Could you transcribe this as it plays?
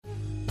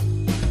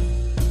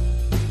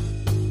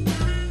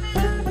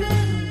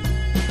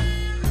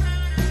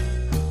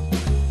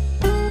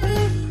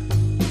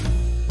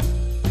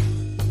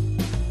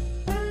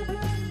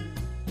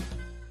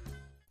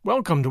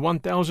Welcome to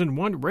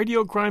 1001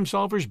 Radio Crime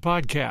Solvers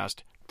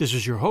Podcast. This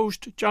is your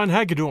host, John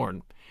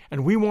Hagedorn,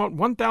 and we want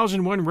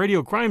 1001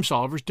 Radio Crime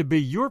Solvers to be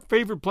your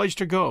favorite place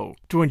to go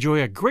to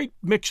enjoy a great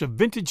mix of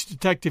vintage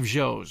detective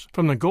shows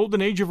from the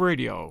golden age of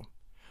radio.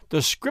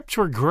 The scripts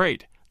were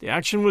great, the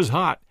action was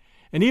hot,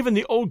 and even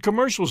the old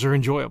commercials are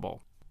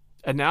enjoyable.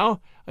 And now,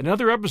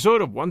 another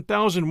episode of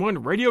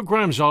 1001 Radio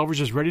Crime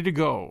Solvers is ready to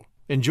go.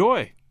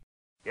 Enjoy!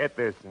 Get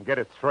this and get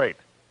it straight.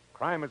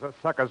 Crime is a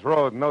sucker's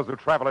road, and those who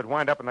travel it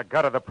wind up in the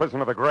gut of the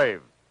prison of the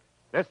grave.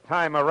 This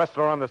time, a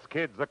wrestler on the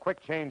skids, a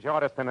quick-change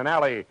artist in an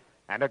alley,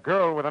 and a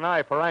girl with an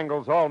eye for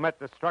angles all met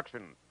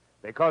destruction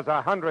because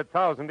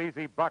 100,000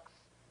 easy bucks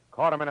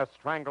caught them in a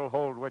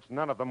stranglehold which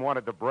none of them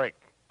wanted to break.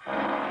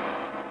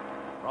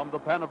 From the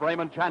pen of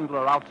Raymond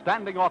Chandler,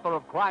 outstanding author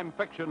of crime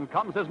fiction,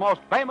 comes his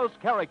most famous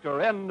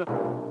character in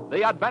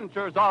The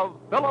Adventures of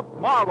Philip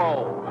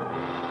Marlowe.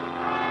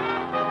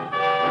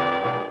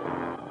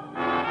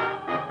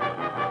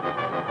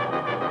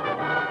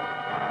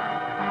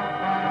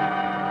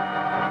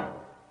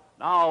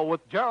 Now,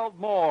 with Gerald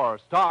Moore,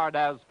 starred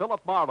as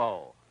Philip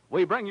Marlowe,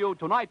 we bring you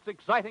tonight's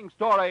exciting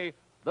story,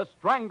 The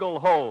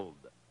Stranglehold.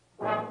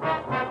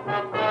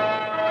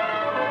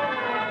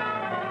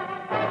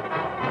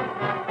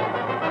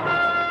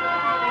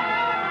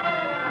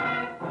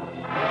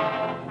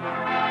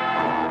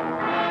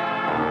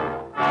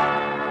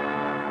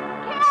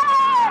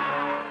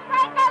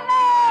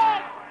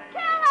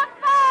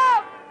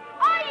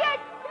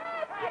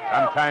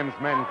 Sometimes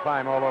men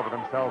climb all over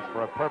themselves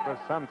for a purpose,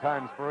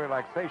 sometimes for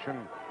relaxation,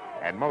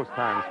 and most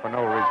times for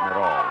no reason at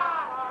all.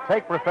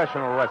 Take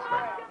professional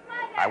wrestling.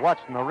 I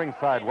watched in the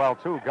ringside while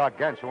two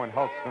gargantuan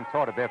hulks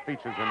contorted their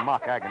features in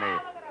mock agony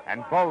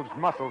and bulged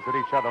muscles at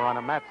each other on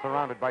a mat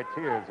surrounded by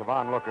tiers of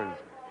onlookers,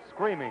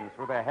 screaming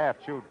through their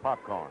half-chewed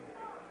popcorn.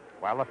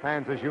 While the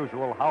fans, as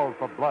usual, howled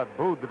for blood,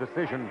 booed the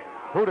decision,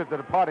 hooted the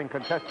departing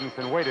contestants,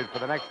 and waited for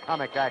the next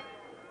comic act,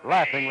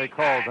 laughingly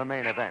called the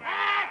main event.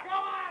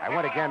 I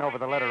went again over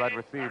the letter I'd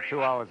received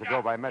 2 hours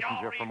ago by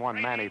messenger from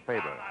one Manny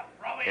Faber.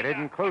 It had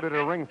included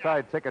a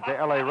ringside ticket to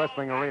L.A.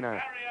 Wrestling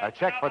Arena, a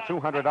check for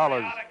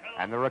 $200,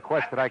 and the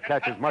request that I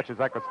catch as much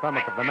as I could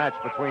stomach of the match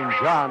between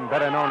John,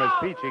 better known as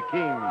Peachy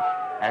Keen,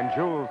 and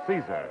Jules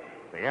Caesar,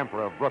 the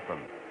Emperor of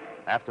Brooklyn.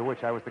 After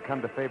which I was to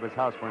come to Faber's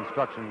house for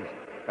instructions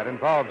that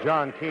involved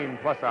John Keen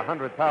plus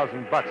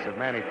 $100,000 of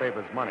Manny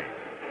Faber's money.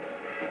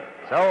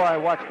 So I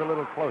watched a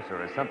little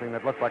closer as something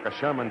that looked like a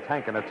Sherman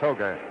tank in a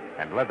toga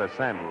and leather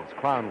sandals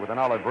crowned with an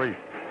olive wreath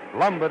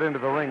lumbered into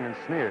the ring and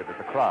sneered at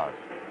the crowd.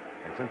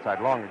 And since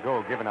I'd long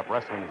ago given up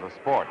wrestling as a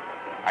sport,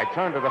 I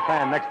turned to the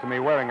fan next to me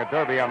wearing a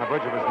derby on the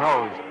bridge of his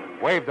nose,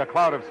 waved a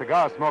cloud of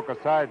cigar smoke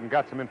aside, and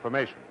got some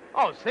information.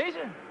 Oh,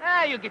 Caesar?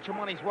 You'll get your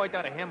money's worth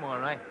out of him, all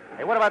right.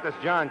 Hey, what about this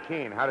John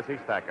Keen? How does he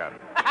stack up?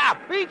 Ha!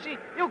 Peachy,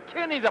 you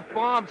kidding? He's a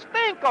bomb.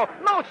 Stinko.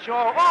 No show.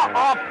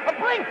 Off. A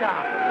blink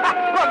down.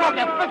 Look,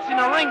 they're fixing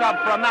the ring up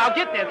for him now.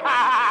 Get this.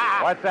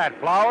 What's that,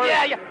 flowers?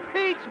 Yeah.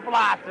 Peach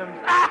blossoms.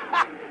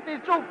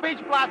 There's two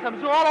peach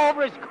blossoms all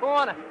over his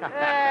corner.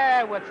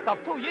 What stuff?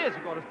 2 years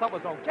ago, the stuff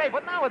was okay,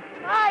 but now it's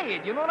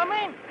tired. You know what I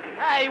mean?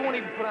 He won't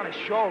even put on a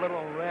show, little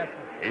old wrestler.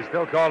 He's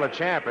still called a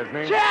champ, isn't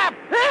he? Champ!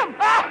 Him!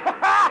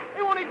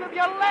 He won't even give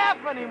you a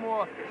laugh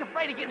anymore. He's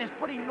afraid of getting his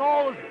pretty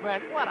nose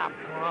bent. What a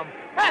bum.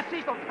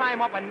 Cecil, tie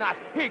him up a notch.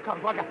 Here he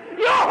comes, look.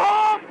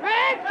 Yoo-hoo,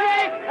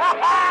 Peachy!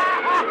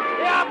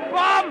 You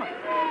bum!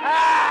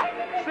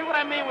 See what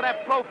I mean with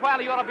that profile?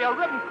 He ought to be a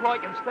ribbon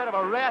clerk instead of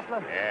a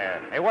wrestler. Yeah.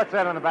 Hey, what's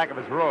that on the back of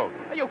his robe?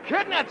 Are you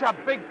kidding? That's a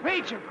big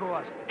peach, of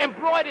course.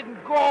 Embroidered in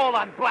gold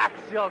on black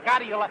silk. How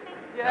do you like...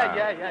 Yeah.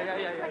 Go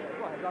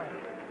ahead.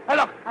 Hey,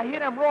 look, I hear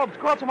them robes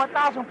cost him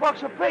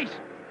 $1,000 a piece.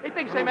 He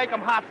thinks they make him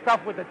hot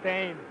stuff with the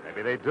dame.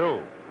 Maybe they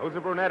do. Who's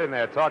the brunette in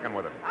there talking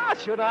with him? How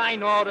should I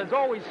know? There's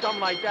always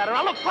something like that.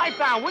 Now, look, pipe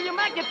down, will you,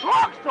 man? You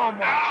talk so much.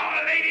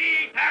 Now,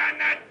 ladies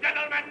and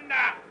gentlemen,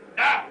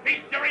 the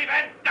feature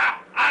event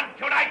on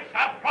tonight's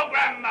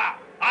program,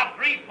 a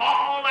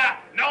free-fall,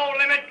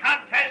 no-limit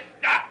contest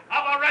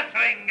of a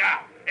wrestling.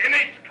 In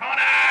this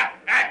corner,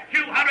 at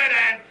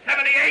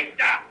 278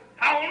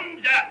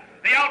 pounds,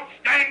 the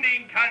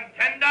outstanding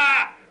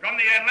contender from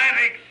the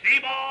Atlantic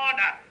Seaboard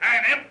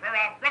and Emperor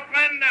of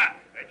Brooklyn,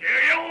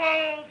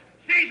 Jules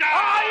Caesar.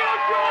 Are you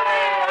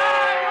kidding?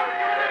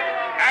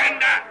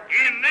 And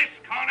in this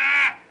corner,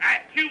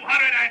 at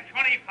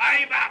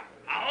 225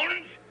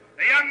 pounds,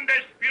 the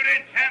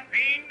undisputed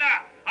champion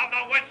of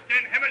the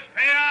Western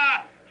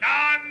Hemisphere,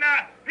 John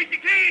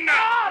Peachy Keen.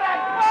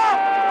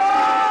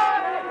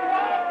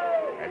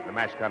 As the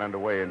match got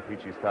underway and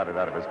Peachy started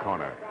out of his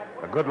corner,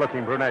 a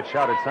good-looking brunette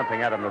shouted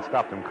something at him that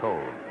stopped him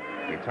cold.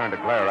 He turned to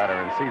glare at her,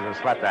 and Caesar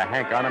slapped a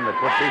hank on him that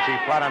put Peachy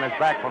flat on his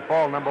back for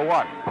fall number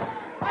 1.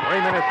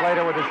 3 minutes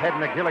later, with his head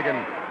in a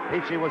gilligan,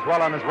 Peachy was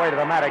well on his way to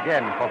the mat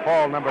again for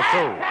fall number 2,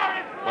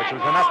 which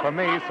was enough for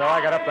me, so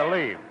I got up to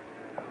leave.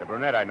 The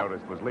brunette, I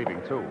noticed, was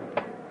leaving, too.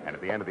 And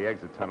at the end of the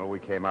exit tunnel, we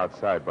came out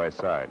side by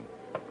side.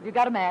 You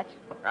got a match?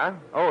 Huh?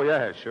 Oh,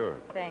 yeah, sure.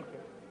 Thank you.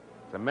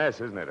 It's a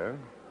mess, isn't it, huh?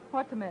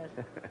 What's a mess?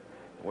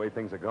 The way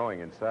things are going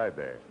inside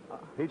there.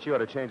 Peachy ought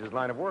to change his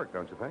line of work,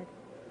 don't you think?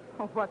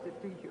 What's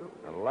it to you?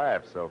 A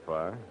laugh so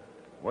far.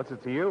 What's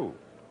it to you?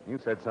 You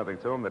said something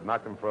to him that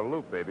knocked him for a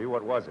loop, baby.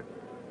 What was it?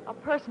 A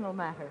personal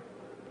matter.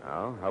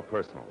 Oh, how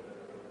personal?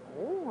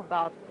 Oh,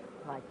 about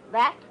like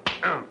that?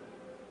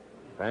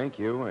 Thank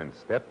you, and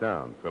step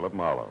down, Philip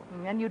Marlowe.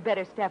 And you'd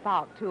better step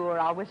out, too, or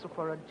I'll whistle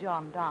for a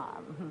John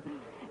Don.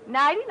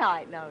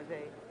 Nighty-night,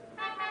 Nosy.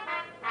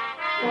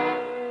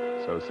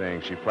 So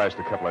saying, she flashed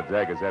a couple of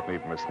daggers at me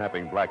from her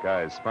snapping black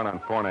eyes, spun on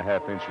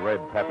 4.5-inch red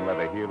patent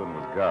leather heel, and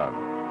was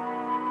gone.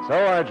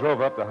 So I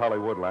drove up to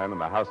Hollywoodland and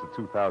the house at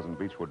 2000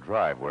 Beechwood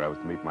Drive, where I was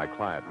to meet my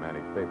client,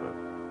 Manny Faber.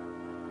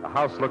 The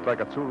house looked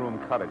like a 2-room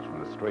cottage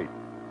from the street,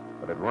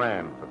 but it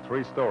ran for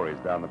 3 stories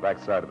down the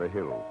backside of the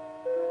hill.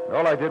 And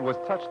all I did was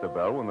touch the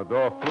bell when the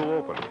door flew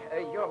open.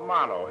 You're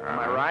Marlowe, am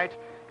I right?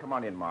 Come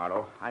on in,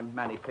 Marlowe. I'm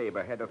Manny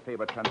Faber, head of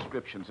Faber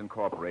Transcriptions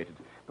Incorporated.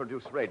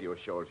 Produce radio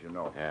shows, you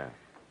know. Yeah.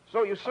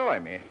 So you saw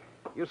him, eh?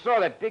 You saw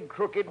that big,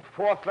 crooked,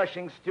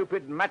 four-fleshing,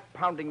 stupid,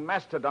 mat-pounding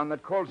mastodon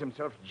that calls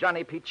himself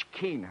Johnny Peach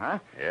Keen, huh?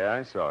 Yeah,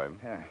 I saw him.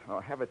 Yeah. Oh,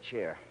 have a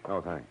chair. Oh,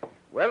 thanks.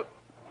 Well,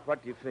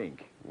 what do you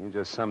think? You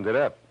just summed it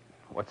up.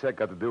 What's that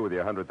got to do with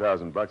your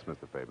 $100,000, Mr.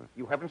 Faber?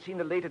 You haven't seen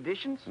the late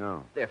editions?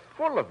 No. They're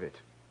full of it.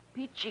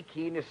 Peachy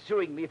Keen is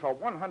suing me for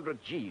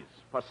 100 G's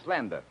for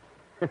slander.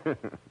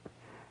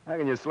 How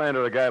can you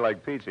slander a guy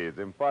like Peachy? It's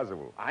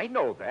impossible. I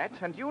know that,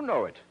 and you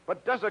know it.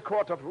 But does a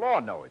court of law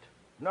know it?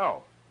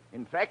 No.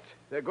 In fact,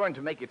 they're going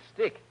to make it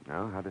stick.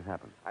 No? How'd it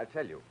happen? I'll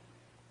tell you.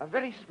 A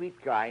very sweet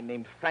guy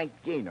named Frank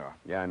Gaynor.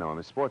 Yeah, I know him.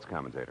 A sports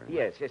commentator.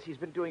 Yes, he's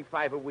been doing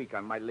 5 a week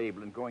on my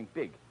label and going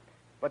big.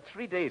 But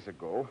 3 days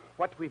ago,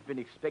 what we've been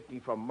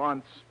expecting for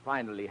months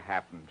finally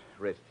happened.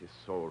 Rest his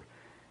soul.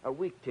 A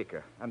week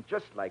ticker. And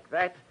just like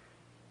that,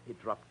 he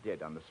dropped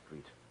dead on the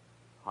street.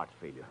 Heart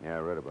failure. Yeah, I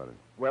read about it.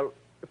 Well,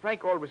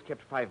 Frank always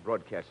kept 5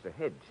 broadcasts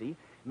ahead, see?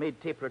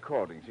 Made tape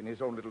recordings in his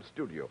own little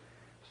studio.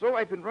 So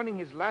I've been running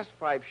his last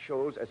 5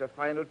 shows as a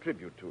final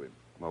tribute to him.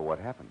 Well, what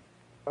happened?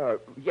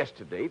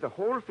 Yesterday, the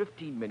whole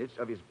 15 minutes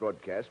of his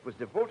broadcast was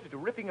devoted to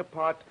ripping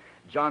apart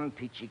John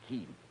Peachy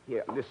Keen.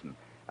 Here, listen.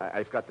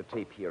 I've got the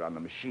tape here on the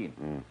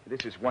machine.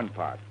 This is one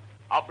part.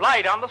 A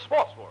blight on the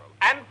sports world.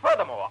 And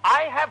furthermore,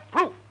 I have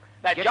proof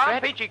that Get John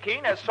that? Peachy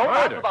Keen has sold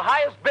out to the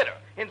highest bidder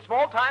in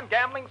small-time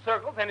gambling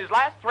circles in his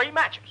last 3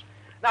 matches.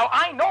 Now,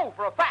 I know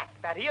for a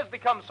fact that he has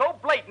become so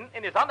blatant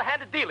in his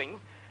underhanded dealings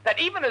that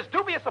even as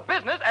dubious a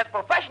business as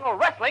professional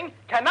wrestling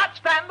cannot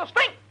stand the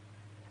sting.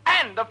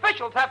 And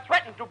officials have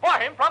threatened to bar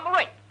him from the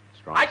ring.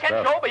 Strong I can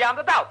stuff. show beyond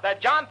a doubt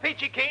that John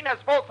Peachy Keen has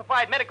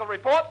falsified medical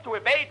reports to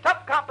evade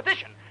tough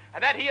competition,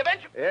 and that he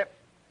eventually... Yeah,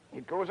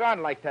 it goes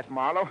on like that,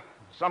 Marlowe.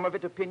 Some of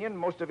it opinion,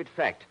 most of it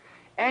fact.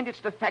 And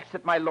it's the facts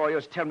that my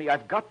lawyers tell me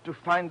I've got to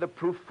find the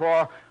proof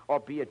for or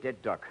be a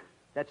dead duck.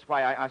 That's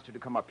why I asked you to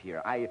come up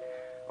here.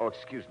 Oh,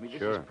 excuse me. This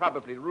Sure. is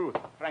probably Ruth,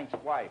 Frank's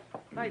wife.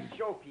 Nice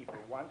show people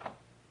once.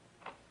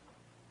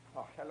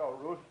 Oh, hello,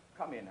 Ruth.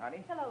 Come in,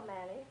 honey. Hello,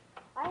 Manny.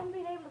 I haven't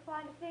been able to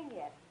find a thing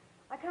yet.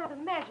 I can't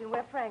imagine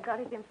where Frank got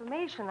his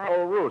information.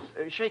 Oh, Ruth,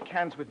 shake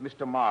hands with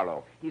Mr.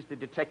 Marlowe. He's the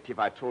detective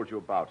I told you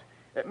about.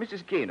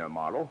 Mrs. Gaynor,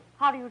 Marlowe.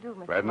 How do you do,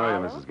 Mr. Glad to know you,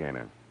 Marlowe? Mrs.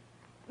 Gaynor.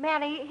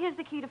 Manny, here's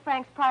the key to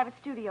Frank's private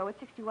studio at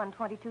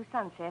 6122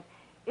 Sunset.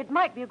 It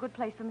might be a good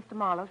place for Mr.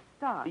 Marlowe to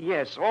start.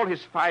 Yes, all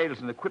his files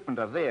and equipment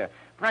are there.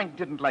 Frank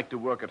didn't like to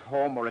work at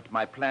home or at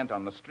my plant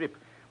on the strip.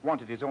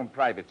 Wanted his own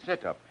private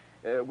setup.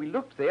 We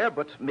looked there,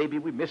 but maybe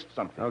we missed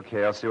something.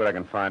 Okay, I'll see what I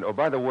can find. Oh,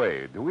 by the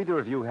way, do either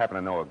of you happen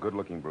to know a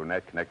good-looking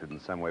brunette connected in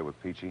some way with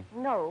Peachy?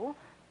 No,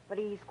 but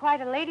he's quite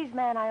a ladies'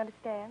 man, I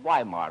understand.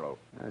 Why, Marlowe?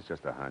 That's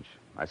just a hunch.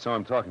 I saw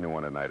him talking to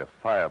one tonight, a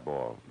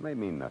fireball. May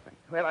mean nothing.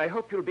 Well, I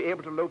hope you'll be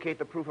able to locate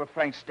the proof of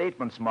Frank's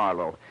statements,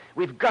 Marlowe.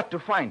 We've got to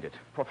find it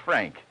for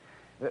Frank.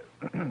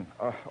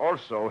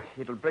 Also,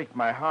 it'll break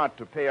my heart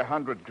to pay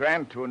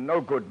 $100,000 to a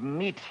no-good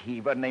meat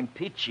heaver named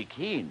Peachy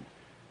Keen.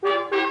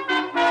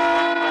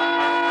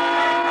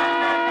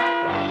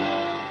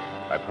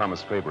 I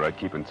promised Faber I'd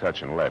keep in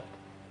touch and left.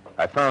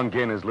 I found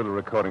Gaynor's little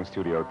recording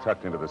studio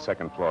tucked into the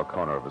second-floor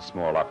corner of a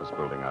small office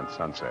building on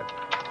Sunset.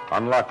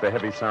 Unlocked the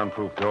heavy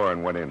soundproof door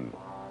and went in.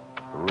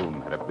 The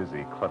room had a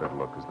busy, cluttered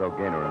look, as though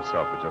Gaynor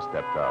himself had just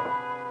stepped out.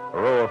 A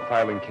row of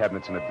filing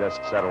cabinets and a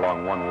desk sat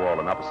along one wall,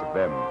 and opposite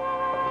them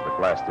was the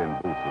glassed-in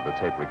booth with the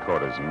tape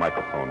recorders and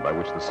microphone by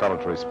which the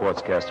solitary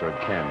sportscaster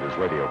had canned his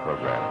radio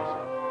programs.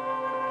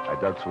 I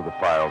dug through the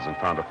files and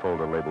found a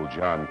folder labeled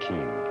John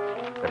Keen.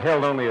 It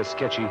held only a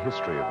sketchy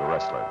history of the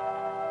wrestler,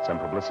 some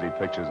publicity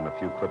pictures and a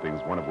few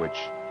clippings, one of which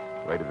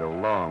rated a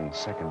long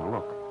second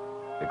look,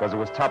 because it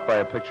was topped by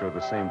a picture of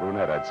the same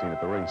brunette I'd seen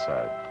at the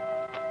ringside.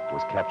 It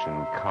was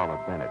captioned,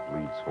 Carla Bennett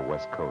leaves for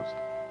West Coast.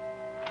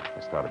 I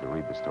started to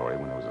read the story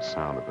when there was a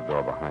sound at the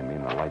door behind me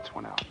and the lights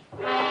went out.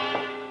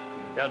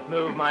 Don't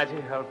move,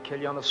 Mighty. I'll kill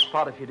you on the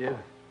spot if you do.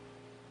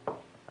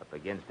 Up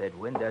against that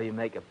window, you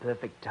make a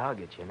perfect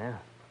target, you know.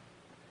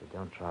 So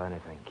don't try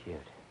anything cute.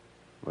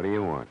 What do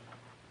you want?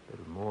 A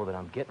little more than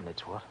I'm getting,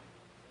 it's what.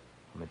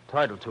 I'm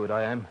entitled to it,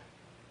 I am.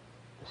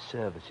 The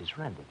service is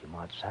rendered, you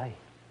might say.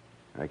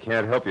 I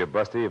can't help you,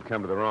 Busty. You've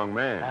come to the wrong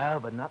man. Oh,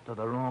 but not to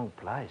the wrong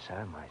place,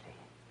 huh, Marty?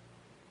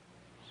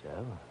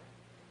 So,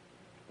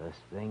 first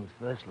things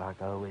first,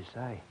 like I always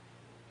say.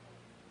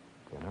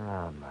 Turn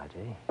around,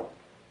 Marty.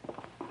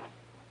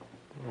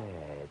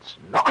 Yeah, it's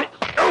nice.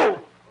 Oh!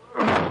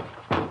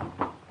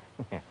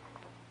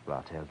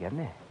 Blotto getting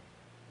it.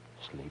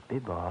 Sleepy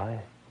boy.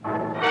 Oh.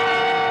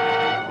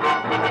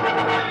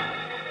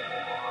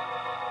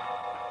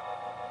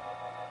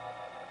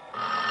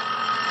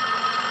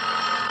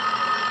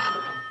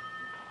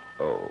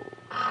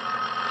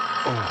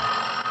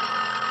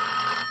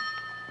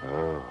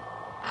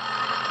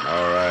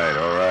 All right.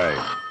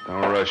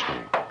 Don't rush me.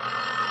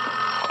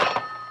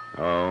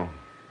 Oh.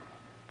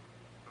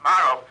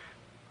 Marlowe,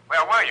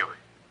 where were you?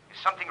 Is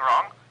something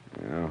wrong?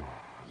 Yeah,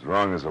 as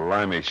wrong as a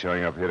limey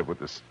showing up here to put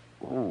this...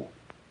 Ooh.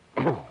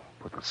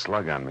 Put the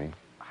slug on me.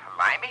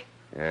 Limey?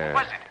 Yeah. Who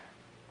was it?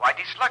 Why'd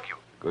he slug you?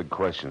 Good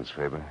questions,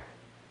 Faber.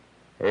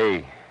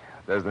 Hey,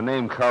 does the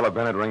name Carla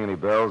Bennett ring any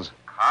bells?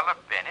 Carla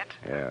Bennett?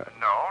 Yeah.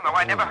 No,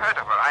 I never heard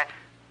of her.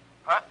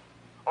 Huh?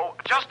 Oh,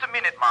 just a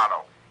minute,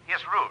 Marlowe.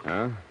 Here's Ruth.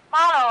 Huh? Marlowe,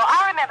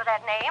 I remember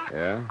that name.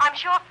 Yeah? I'm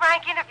sure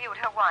Frank interviewed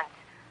her once.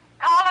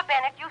 Carla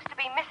Bennett used to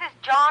be Mrs.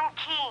 John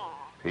Keene.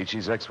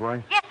 Peachy's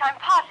ex-wife? Yes, I'm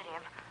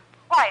positive.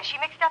 Why, is she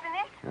mixed up in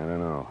this? I don't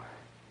know.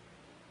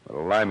 But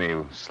a limey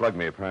who slugged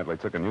me apparently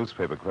took a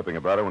newspaper clipping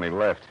about her when he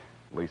left.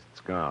 At least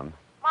it's gone.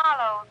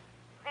 Marlowe,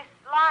 this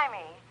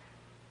limey,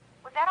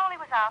 was that all he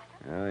was after?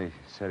 Yeah, he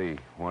said he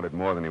wanted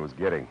more than he was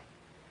getting.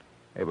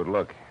 Hey, but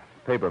look,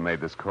 Faber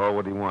made this call.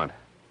 What do you want?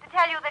 To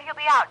tell you that he'll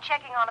be out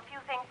checking on a few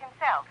things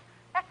himself.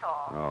 That's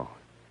all. Oh.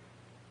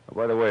 Oh,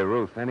 by the way,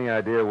 Ruth, any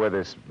idea where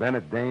this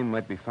Bennett dame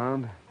might be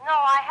found? No,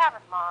 I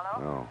haven't,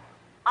 Marlowe. No.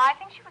 I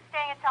think she was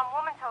staying at some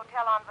woman's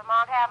hotel on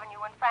Vermont Avenue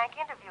when Frank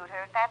interviewed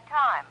her at that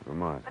time.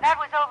 Vermont. But that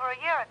was over a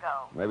year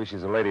ago. Maybe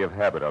she's a lady of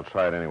habit. I'll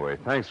try it anyway.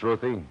 Thanks,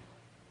 Ruthie.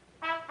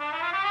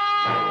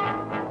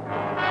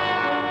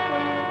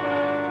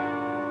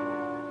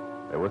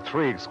 There were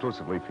 3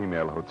 exclusively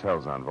female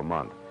hotels on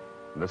Vermont.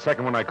 And the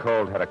second one I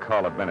called had a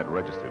Carla Bennett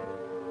registered.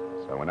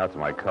 So I went out to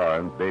my car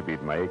and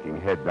babied my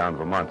aching head down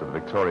Vermont to the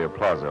Victoria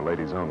Plaza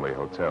Ladies Only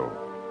Hotel.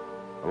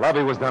 The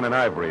lobby was done in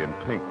ivory and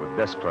pink with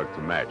desk clerk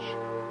to match,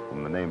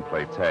 whom the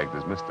nameplate tagged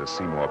as Mr.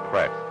 Seymour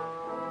Pratt.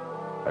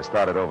 I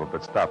started over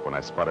but stopped when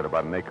I spotted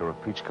about an acre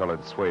of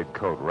peach-colored suede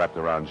coat wrapped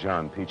around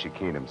John Peachy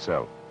Keene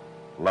himself,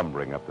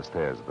 lumbering up the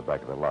stairs at the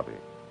back of the lobby.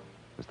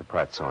 Mr.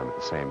 Pratt saw him at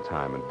the same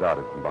time and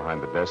darted from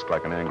behind the desk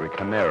like an angry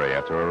canary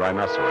after a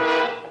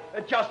rhinoceros.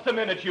 Just a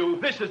minute, you.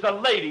 This is a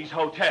ladies'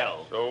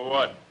 hotel. So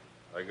what?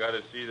 I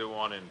gotta see the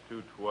one in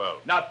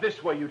 212. Not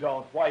this way, you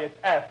don't. Why, it's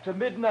after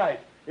midnight.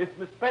 If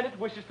Miss Bennett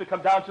wishes to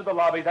come down to the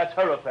lobby, that's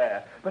her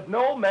affair. But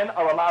no men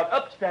are allowed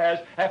upstairs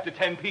after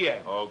 10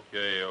 p.m.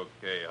 Okay.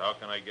 How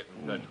can I get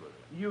in touch with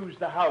her? Use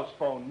the house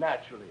phone,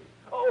 naturally.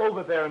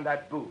 Over there in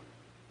that booth.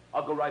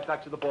 I'll go right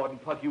back to the board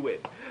and plug you in.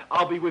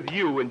 I'll be with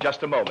you in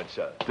just a moment,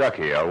 sir.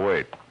 Ducky, I'll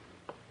wait.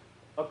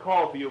 A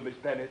call for you, Miss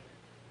Bennett.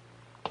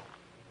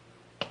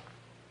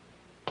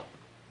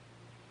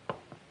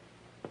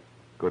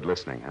 Good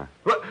listening, huh?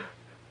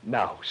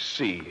 Now,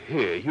 see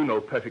here. You know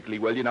perfectly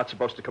well you're not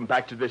supposed to come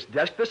back to this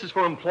desk. This is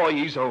for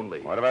employees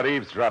only. What about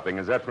eavesdropping?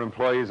 Is that for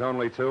employees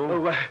only, too? Oh,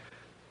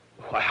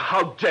 why,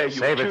 how dare you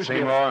Save it, accuse me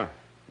of- Seymour.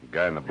 The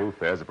guy in the booth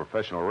there is a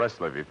professional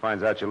wrestler. If he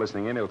finds out you're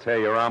listening in, he'll tear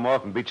your arm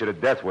off and beat you to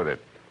death with it.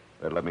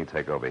 Better let me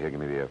take over. Here, give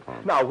me the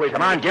earphone. Now, wait.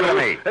 Come on, give it to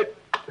me.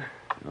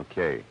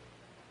 Okay.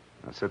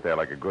 Now sit there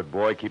like a good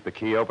boy. Keep the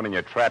key open and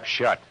your trap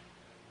shut.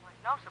 Well,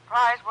 it's no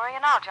surprise. Where are you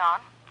now,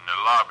 John? In the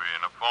lobby,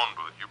 in a phone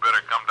booth. You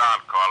better come down,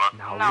 Carla.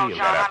 No,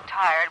 John, I'm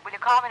tired. Will you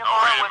call me No,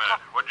 tomorrow? wait a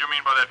minute. What do you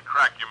mean by that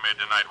crack you made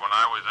tonight when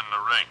I was in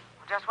the ring?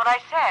 Just what I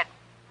said.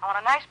 I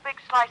want a nice big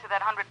slice of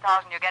that 100,000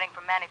 you're getting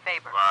from Manny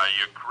Faber. Why,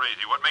 you're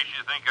crazy. What makes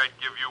you think I'd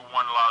give you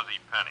one lousy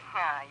penny?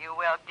 You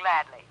will,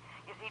 gladly.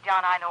 You see,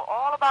 John, I know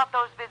all about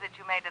those visits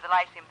you made to the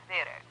Lyceum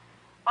Theater.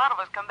 One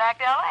of us come back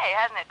to L.A.,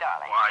 hasn't it,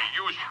 darling? Why,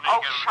 you sneaking...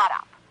 Oh, shut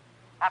up.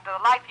 After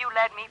the life you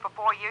led me for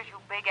 4 years, you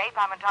big ape,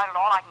 I'm entitled to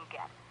all I can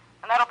get.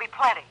 And that'll be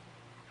plenty.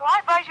 So I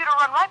advise you to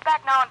run right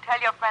back now and tell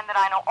your friend that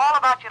I know all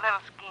about your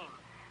little scheme.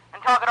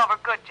 And talk it over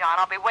good, John.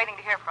 I'll be waiting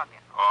to hear from you.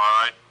 All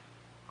right.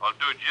 I'll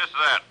do just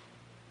that.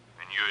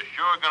 And you're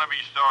sure going to be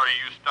sorry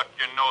you stuck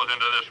your nose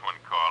into this one,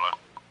 Carla.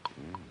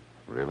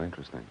 Real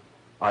interesting.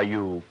 Are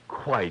you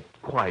quite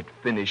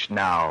finished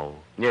now?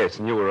 Yes,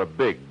 and you were a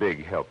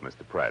big help,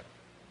 Mr. Pratt.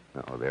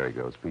 Oh, there he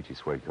goes, peachy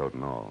suede coat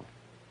and all.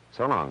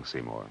 So long,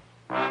 Seymour.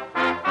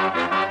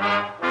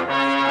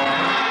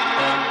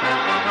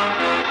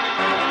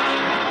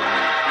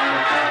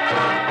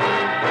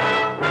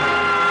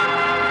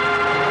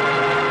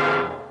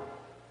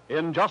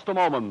 In just a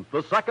moment,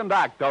 the second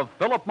act of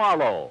Philip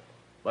Marlowe.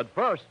 But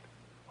first,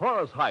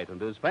 Horace Heidt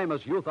and his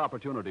famous Youth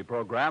Opportunity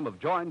Program have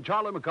joined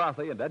Charlie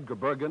McCarthy and Edgar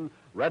Bergen,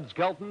 Red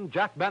Skelton,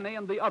 Jack Benny,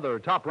 and the other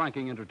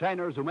top-ranking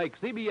entertainers who make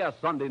CBS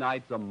Sunday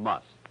nights a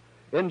must.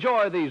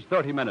 Enjoy these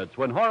 30 minutes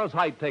when Horace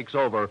Heidt takes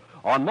over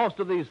on most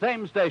of these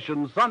same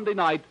stations Sunday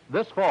night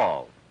this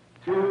fall.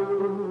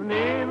 Tune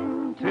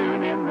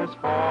in this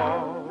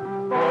fall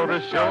for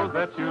the shows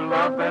that you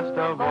love best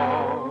of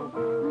all.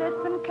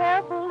 Listen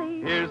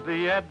carefully. Here's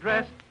the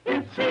address.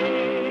 It's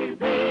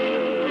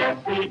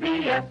CBS,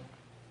 CBS.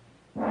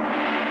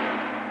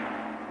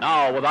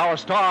 Now, with our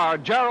star,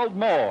 Gerald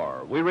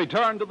Moore, we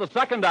return to the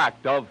second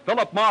act of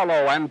Philip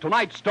Marlowe and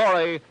tonight's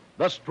story,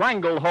 The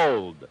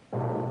Stranglehold.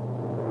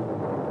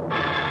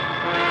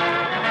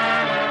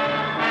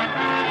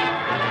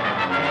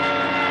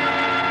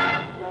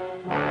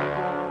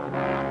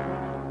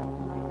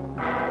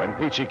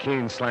 When Peachy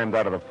Keen slammed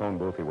out of the phone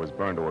booth, he was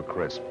burned to a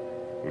crisp.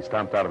 He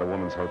stomped out of the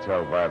woman's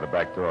hotel via the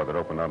back door that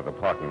opened onto the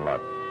parking lot.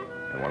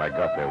 And when I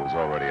got there, it was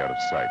already out of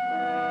sight.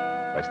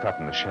 I stopped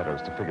in the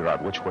shadows to figure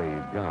out which way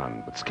he'd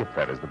gone, but skipped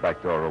that as the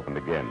back door opened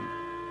again.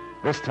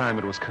 This time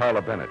it was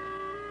Carla Bennett.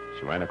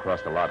 She ran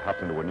across the lot,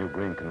 hopped into a new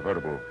green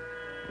convertible,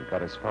 and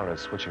got as far as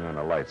switching on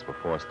the lights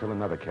before still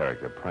another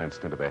character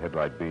pranced into the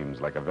headlight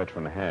beams like a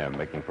veteran ham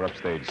making for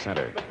upstage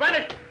center. Miss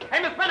Bennett! Hey,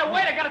 Miss Bennett,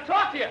 wait, I gotta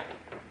talk to you.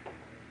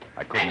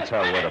 I couldn't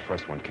tell where the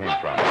first one came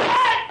from.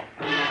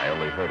 I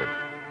only heard it.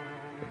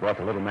 It brought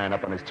the little man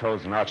up on his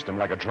toes and arched him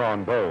like a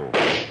drawn bow.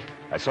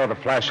 I saw the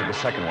flash of the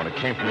second one. It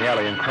came from the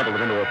alley and crumpled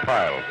it into a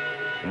pile.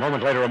 A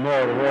moment later, a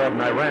more roared,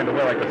 and I ran to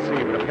where I could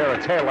see, but a pair of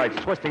taillights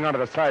twisting onto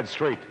the side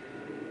street.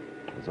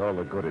 It was all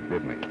the good it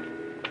did me.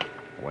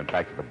 I went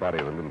back to the body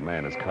of the little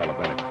man as Carla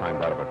Bennett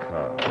climbed out of her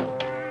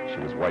car. She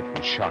was white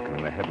from shock, and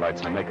in the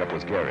headlights, her makeup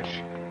was garish.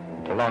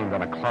 It belonged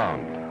on a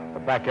clown. The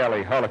back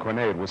alley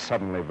harlequinade was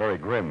suddenly very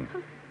grim.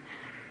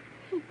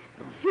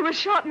 He was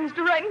shot,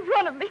 mister, right in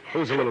front of me.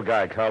 Who's the little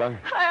guy, Carla?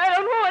 I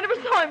don't know. I never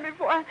saw him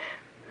before.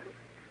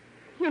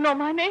 You know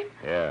my name?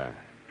 Yeah.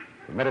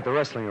 We met at the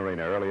wrestling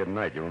arena earlier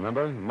tonight, you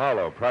remember?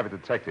 Marlowe, private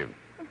detective.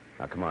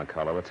 Now, come on,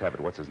 Carla, let's have it.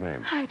 What's his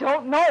name? I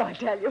don't know, I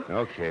tell you.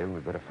 Okay, we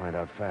better find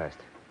out fast.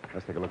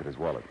 Let's take a look at his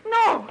wallet.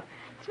 No!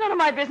 It's none of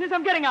my business.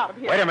 I'm getting out of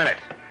here. Wait a minute.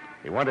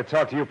 He wanted to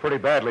talk to you pretty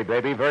badly,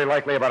 baby. Very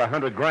likely about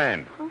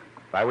 $100,000. Huh?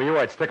 If I were you,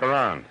 I'd stick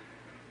around.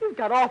 You've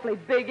got awfully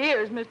big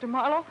ears, Mr.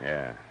 Marlowe.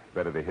 Yeah,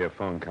 better to hear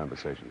phone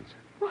conversations.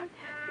 What?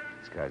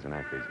 This guy's an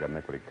actor. He's got an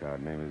equity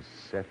card. Name is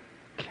Seth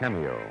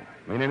Cameo.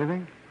 Mean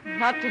anything?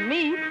 Not to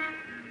me.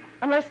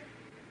 Unless...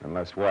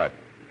 Unless what?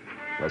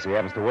 Unless he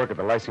happens to work at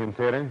the Lyceum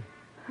Theater?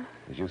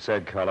 As you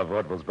said, Carla,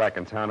 vaudeville's back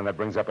in town, and that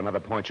brings up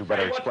another point you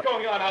better explain. What's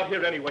going on out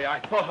here anyway? I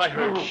thought I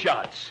heard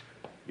shots.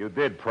 You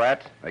did,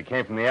 Pratt. They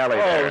came from the alley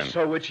there. Oh,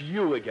 so it's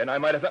you again. I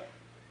might have...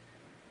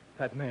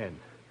 That man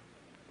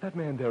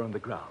there on the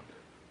ground.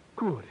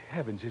 Good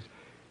heavens,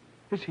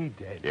 is he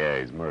dead? Yeah,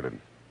 he's murdered.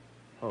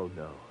 Oh,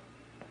 no.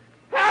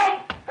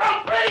 Help!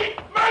 Help me!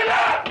 Murder!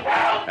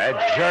 Help!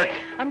 That jerk.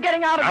 I'm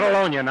getting out of Not here.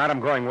 alone, you're not. I'm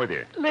going with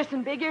you.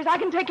 Listen, Big Ears, I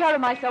can take care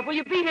of myself. Will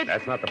you beat it?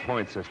 That's not the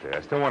point, sister.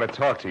 I still want to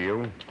talk to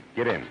you.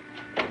 Get in.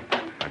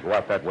 Now go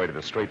out that way to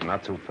the street and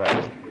not too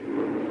fast.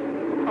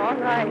 All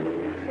right.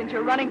 Since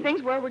you're running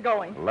things, where are we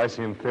going? The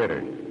Lyceum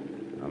Theater.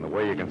 On the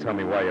way, you can tell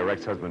me why your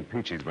ex-husband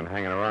Peachy's been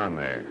hanging around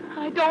there.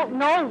 I don't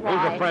know why.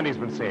 Who's the friend he's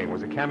been seeing?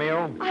 Was it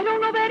Cameo? I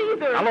don't know that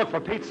either. Now, look, for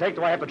Pete's sake,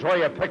 do I have to draw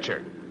you a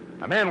picture?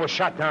 A man was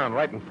shot down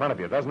right in front of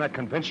you. Doesn't that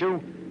convince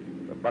you?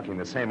 You're bucking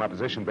the same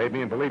opposition,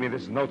 baby, and believe me,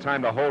 this is no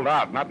time to hold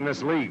out. Not in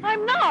this league.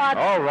 I'm not.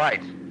 All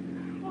right.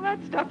 Well,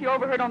 that stuff you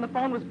overheard on the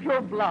phone was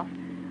pure bluff.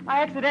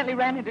 I accidentally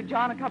ran into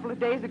John a couple of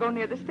days ago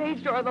near the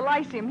stage door of the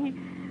Lyceum.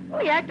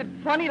 He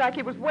acted funny like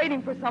he was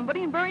waiting for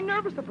somebody and very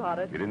nervous about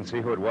it. You didn't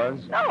see who it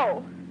was?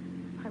 No.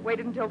 I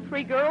waited until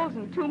 3 girls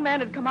and 2 men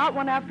had come out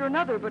one after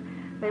another, but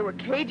they were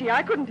cagey.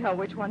 I couldn't tell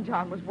which one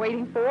John was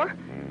waiting for.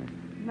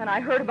 And then I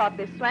heard about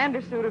this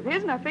slander suit of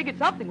his, and I figured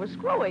something was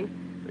screwy.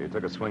 So you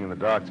took a swing in the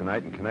dark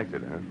tonight and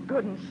connected, huh?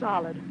 Good and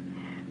solid.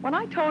 When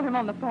I told him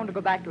on the phone to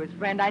go back to his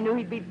friend, I knew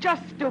he'd be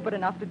just stupid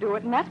enough to do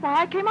it, and that's why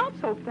I came out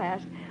so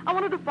fast. I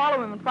wanted to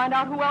follow him and find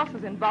out who else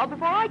was involved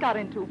before I got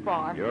in too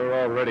far. You're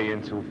already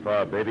in too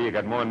far, baby. You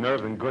got more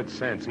nerve than good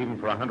sense, even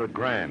for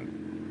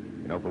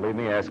 $100,000. You don't believe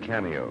me? Ask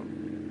Cameo.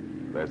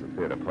 There's the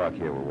theater. Park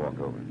here. We'll walk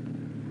over.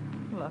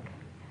 Look,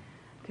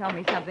 tell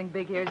me something,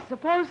 Big Ears.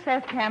 Suppose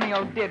Seth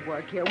Cameo did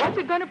work here. What's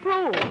it going to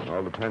prove?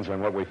 All depends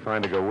on what we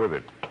find to go with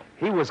it.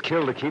 He was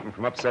killed to keep him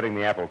from upsetting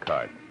the apple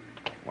cart.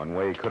 One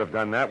way he could have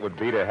done that would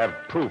be to have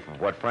proof of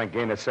what Frank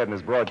Gaynor said in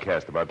his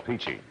broadcast about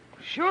Peachy.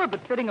 Sure,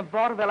 but fitting a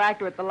vaudeville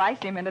actor at the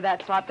Lyceum into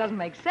that slot doesn't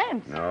make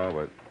sense. No,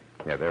 but...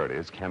 Yeah, there it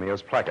is.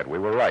 Cameo's placard. We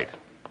were right.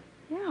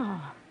 Yeah.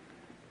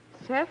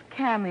 Seth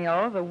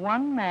Cameo, the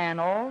one-man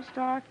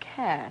all-star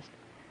cast.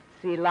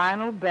 See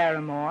Lionel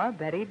Barrymore,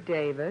 Betty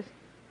Davis,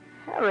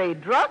 Harry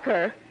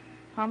Drucker,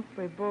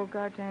 Humphrey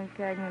Bogart, James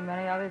Cagney, and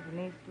many others.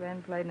 Denise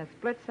Glenn played in a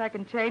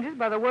split-second changes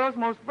by the world's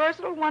most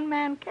versatile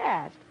one-man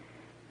cast.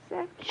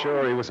 Seth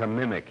Sure, he was a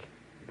mimic.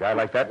 A guy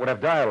like that would have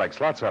dialects,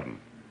 lots of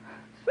them.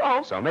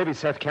 So maybe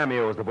Seth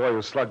Cameo was the boy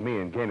who slugged me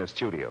in Gaynor's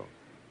studio.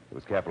 He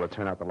was careful to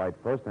turn out the light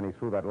first, and he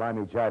threw that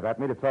limey jive at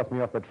me to toss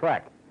me off the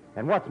track.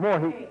 And what's more,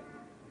 he...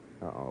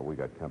 Uh-oh, we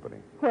got company.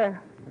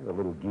 Where? There's a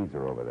little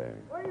geezer over there.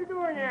 What are you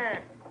doing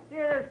there?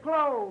 Theater's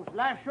closed.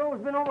 Last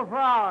show's been over for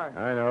hours.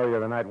 I know,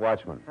 you're the night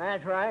watchman.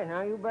 That's right.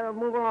 Now, you better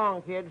move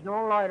along, kids.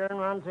 No loitering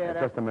around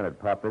theater. Just a minute,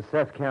 Pop. This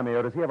Seth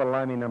Cameo, does he have a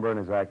limey number in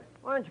his act?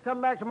 Why don't you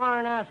come back tomorrow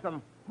and ask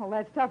him? Well,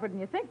 that's tougher than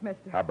you think,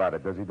 mister. How about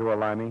it? Does he do a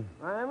limey?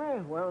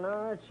 Limey? Well,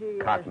 now, let's see.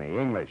 Cockney,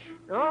 English.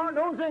 No,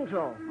 don't think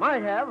so.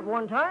 Might have at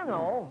one time,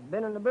 though.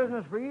 Been in the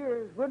business for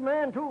years. Good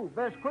man, too.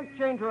 Best quick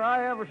changer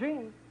I ever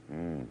seen.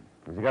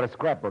 Has he got a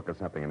scrapbook or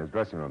something in his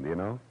dressing room, do you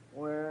know?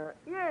 Well,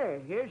 yeah,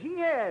 yes, he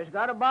has.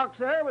 Got a box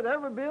there with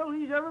every bill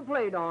he's ever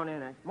played on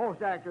in it.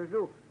 Most actors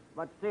do.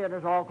 But the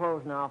theater's all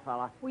closed now,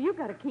 fella. Well, you've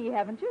got a key,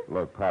 haven't you?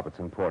 Look, Pop, it's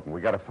important. We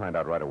got to find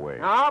out right away.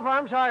 No,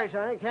 I'm sorry,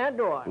 Sonny. Can't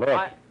do it.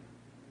 Look,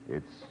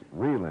 it's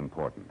real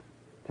important.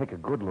 Take a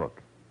good look.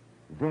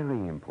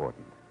 Very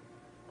important.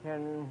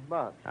 $10.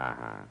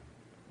 Uh-huh.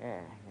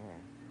 Yeah.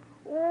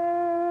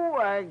 Oh,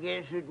 I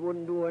guess it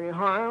wouldn't do any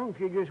harm if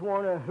you just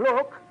want to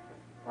look.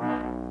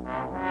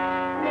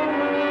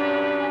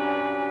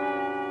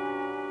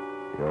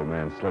 The old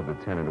man slid the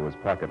 10 into his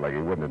pocket like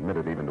he wouldn't admit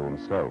it even to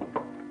himself.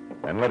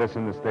 And led us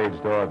in the stage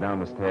door,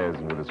 down the stairs,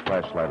 and with his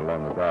flashlight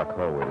along the dark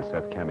hallway to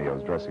Seth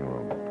Cameo's dressing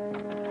room.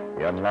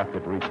 He unlocked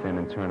it, reached in,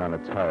 and turned on a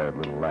tired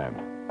little lamp,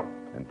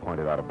 and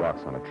pointed out a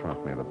box on a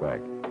trunk near the back.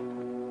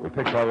 We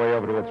picked our way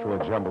over to it through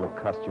a jumble of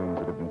costumes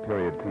that had been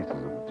period pieces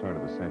at the turn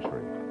of the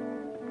century.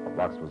 The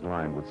box was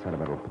lined with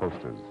sentimental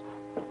posters.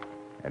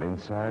 And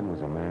inside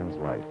was a man's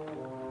life,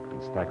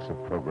 and stacks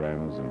of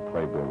programs and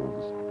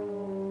playbills.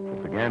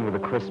 It began with a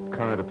crisp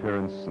current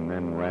appearance and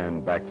then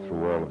ran back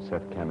through all of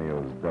Seth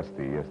Cameo's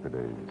dusty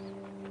yesterdays.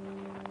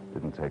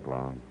 Didn't take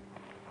long.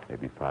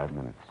 Maybe 5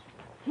 minutes.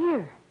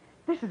 Here.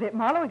 This is it,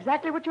 Marlowe.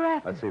 Exactly what you're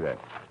after. Let's see that.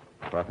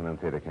 Parthenon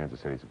Theater, Kansas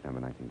City, September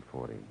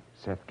 1940.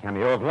 Seth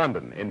Cameo of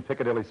London. In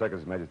Piccadilly Circus,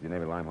 His Majesty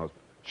Navy Limehouse.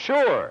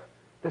 Sure!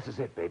 This is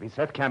it, baby.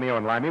 Seth Cameo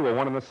and Limey were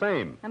one and the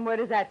same. And where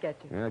does that get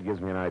you? Yeah, it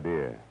gives me an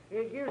idea.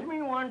 It gives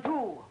me one,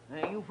 too.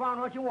 You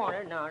found what you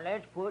wanted. Now,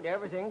 let's put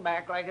everything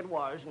back like it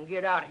was and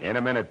get out of here. In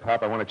a minute,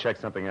 Pop. I want to check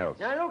something else.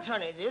 Now, look,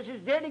 Sonny, this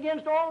is dead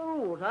against all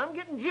rules. I'm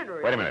getting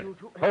jittery. Wait a minute.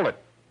 Hold it.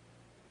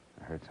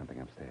 I heard something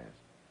upstairs.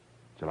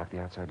 Did you lock the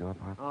outside door,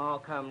 Pop? Oh,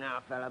 come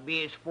now, fella.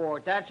 Be a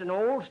sport. That's an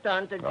old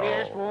stunt that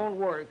just won't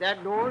work.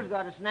 That door's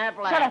got a snap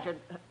latch. Shut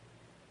up.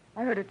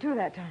 I heard it, too,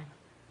 that time.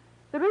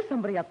 There is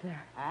somebody up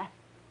there. Huh?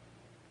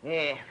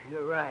 Yeah,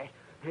 you're right.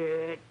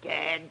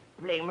 Dad,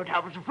 blame it, I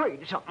was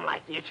afraid of something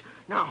like this.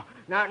 Now,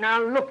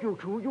 look, you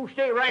two. You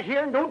stay right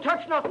here and don't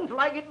touch nothing till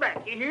I get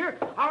back. You hear?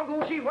 I'll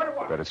go see what it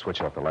was. Better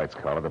switch off the lights,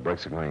 Carla. The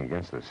brakes are going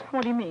against us.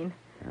 What do you mean?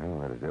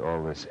 Well,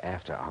 all this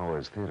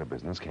after-hours theater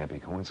business can't be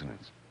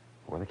coincidence.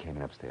 Whoever came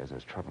in upstairs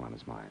has trouble on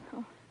his mind.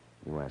 Oh.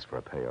 You asked for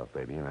a payoff,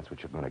 baby, and that's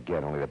what you're going to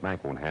get. Only the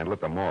bank won't handle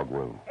it. The morgue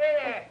will.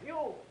 Hey,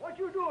 you. What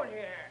you doing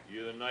here?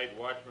 You the night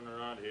watchman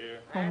around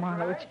here? Oh,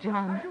 Marlowe, it's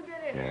John.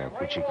 Yeah,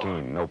 Peachy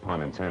Keen. No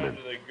pun intended.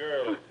 The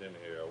girl that's in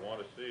here. I want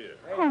to see her.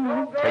 Oh,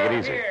 no. Take it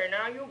easy. Here.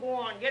 Now, you go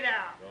on. Get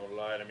out. Don't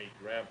lie to me,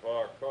 Grandpa.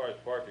 Our car's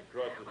parked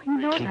across the street. You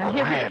know Keep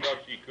quiet.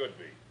 She could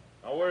be.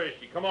 Now, where is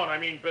she? Come on, I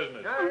mean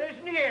business. Now,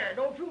 listen here.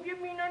 Don't you give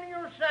me none of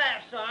your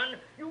sass, son.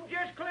 You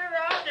just clear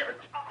out there.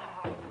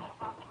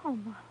 Oh,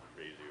 my.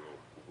 Crazy old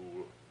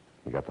fool.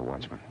 You got the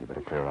watchman. You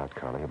better clear out,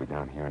 Carla. He'll be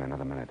down here in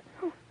another minute.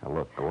 Now,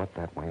 look, go up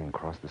that way and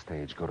cross the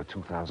stage. Go to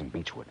 2000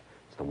 Beechwood.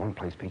 It's the one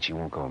place Peachy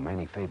won't go.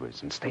 Manny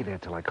Favors. And stay there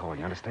till I call.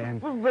 You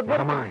understand?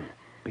 Never mind.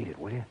 Beat it,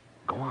 will you?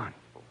 Go on.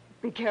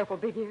 Be careful,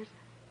 Big Ears.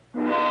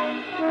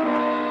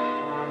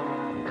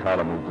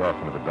 Carla moved off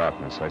into the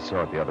darkness. I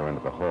saw at the other end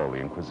of the hall the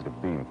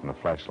inquisitive beam from the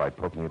flashlight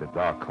poking into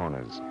dark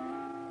corners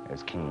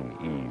as Keen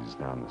eased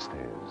down the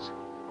stairs.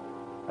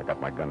 I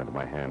got my gun into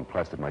my hand,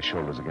 plastered my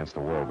shoulders against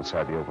the wall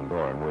beside the open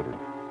door, and waited.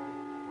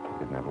 I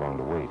didn't have long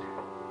to wait.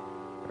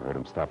 I heard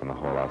him stop in the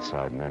hall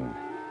outside, and then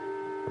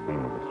the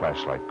beam of the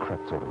flashlight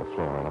crept over the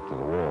floor and up to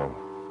the wall,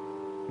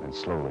 and then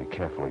slowly,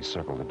 carefully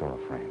circled the door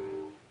frame.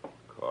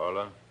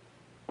 Carla?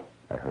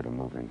 I heard him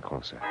moving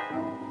closer.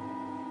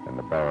 Then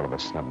the barrel of a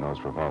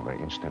snub-nosed revolver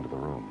inched into the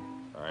room.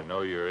 I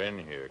know you're in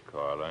here,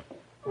 Carla.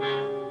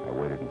 I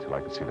waited until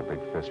I could see the big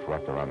fist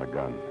wrapped around the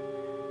gun.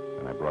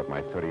 And I brought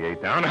my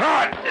 .38 down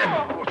hard.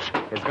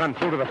 His gun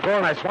flew to the floor,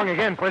 and I swung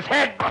again for his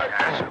head.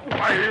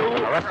 Why, you?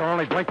 The rest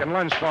only blinked and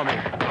lunged for me.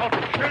 I'll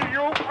kill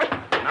you.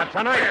 Not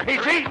tonight,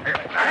 Peachy.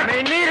 I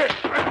may need it.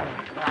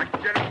 I'm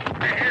getting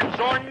my hands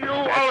on you.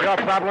 That's your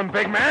problem,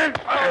 big man.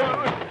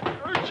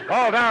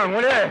 Fall down,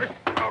 will you?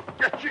 I'll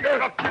get you.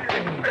 I'll kill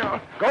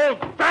you. Go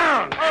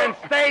down and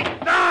stay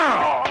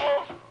down.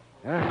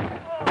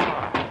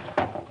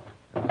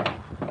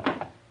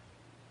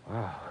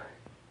 Wow.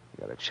 You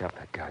gotta chop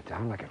that guy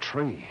down like a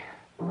tree.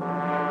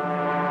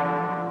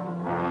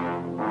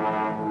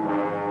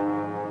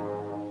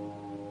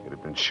 It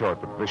had been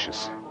short but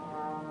vicious.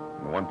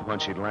 And the one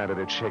punch he'd landed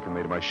had shaken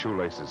me to my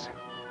shoelaces.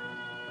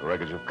 The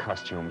wreckage of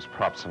costumes,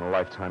 props, and a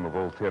lifetime of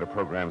old theater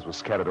programs was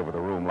scattered over the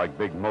room like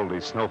big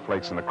moldy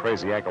snowflakes in the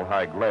crazy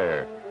ankle-high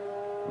glare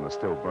from the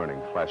still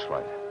burning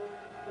flashlight.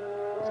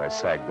 As I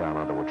sagged down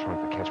onto a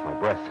trunk to catch my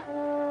breath,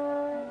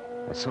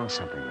 I saw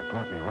something that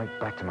brought me right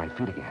back to my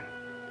feet again.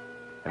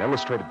 An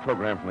illustrated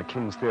program from the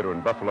King's Theater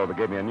in Buffalo that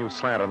gave me a new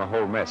slant on the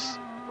whole mess.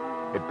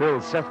 It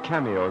billed Seth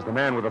Cameo as the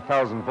man with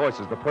 1,000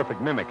 voices, the perfect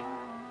mimic.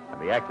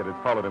 And the act that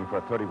had followed him for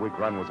a 30-week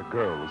run was a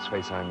girl whose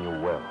face I knew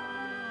well.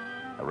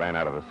 I ran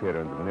out of the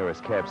theater into the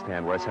nearest cab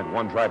stand where I sent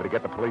one driver to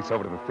get the police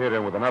over to the theater,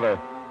 and with another,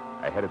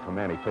 I headed for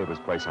Manny Faber's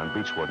place on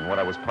Beechwood, and what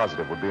I was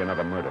positive would be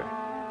another murder.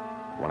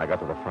 When I got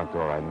to the front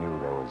door, I knew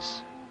there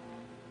was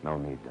no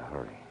need to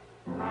hurry.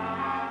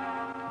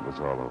 It was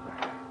all over.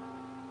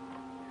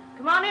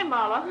 Come on in,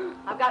 Marlowe.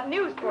 I've got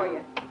news for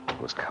you.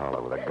 It was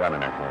Carla with a gun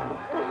in her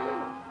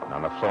hand. And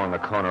on the floor in the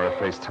corner, her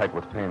face tight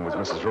with pain, was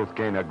Mrs. Ruth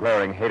Gaynor,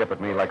 glaring hate up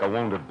at me like a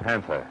wounded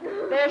panther.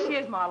 There she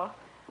is, Marlowe.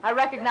 I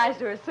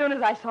recognized her as soon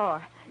as I saw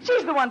her.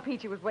 She's the one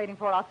Peachy was waiting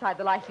for outside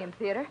the Lyceum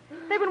Theater.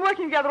 They've been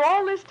working together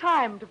all this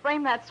time to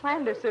frame that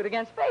slander suit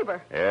against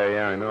Faber.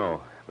 Yeah, I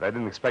know. But I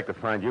didn't expect to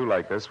find you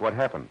like this. What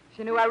happened?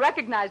 She knew I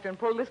recognized her and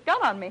pulled this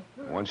gun on me.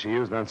 One she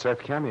used on Seth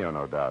Cameo,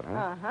 no doubt, huh?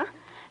 Uh-huh.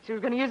 She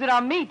was going to use it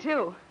on me,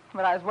 too.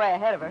 But I was way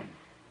ahead of her.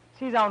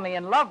 She's only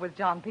in love with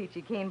John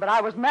Peachy Keene, but I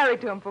was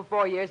married to him for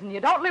 4 years, and you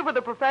don't live with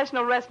a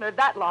professional wrestler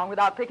that long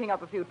without picking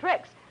up a few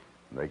tricks.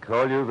 They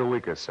call you the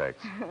weaker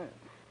sex.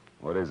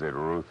 What is it,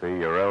 Ruthie?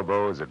 Your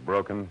elbow? Is it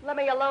broken? Let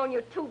me alone,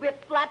 you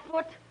two-bit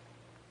flatfoot.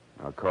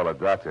 I'll call a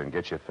doctor and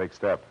get you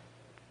fixed up.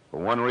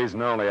 For one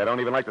reason only, I don't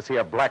even like to see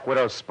a black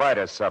widow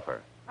spider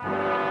suffer.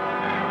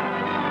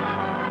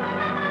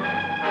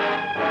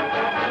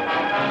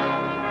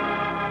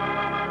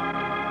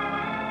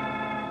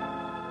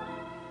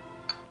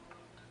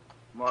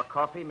 More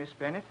coffee, Miss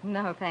Bennett?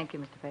 No, thank you,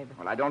 Mr. Faber.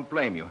 Well, I don't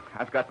blame you.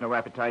 I've got no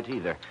appetite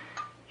either.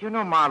 You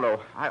know, Marlowe,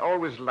 I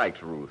always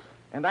liked Ruth,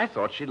 and I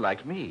thought she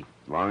liked me.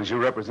 As long as you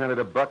represented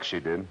a buck, she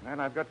did.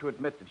 And I've got to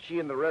admit that she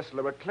and the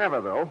wrestler were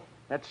clever, though.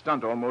 That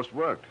stunt almost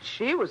worked.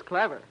 She was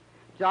clever.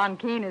 John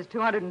Keene is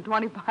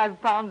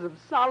 225 pounds of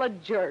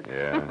solid jerk.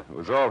 Yeah, it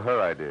was all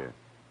her idea.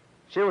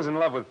 She was in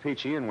love with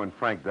Peachy, and when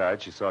Frank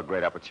died, she saw a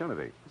great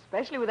opportunity.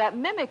 Especially with that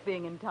mimic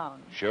being in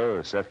town.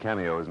 Sure, Seth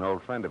Cameo is an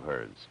old friend of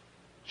hers.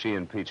 She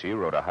and Peachy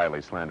wrote a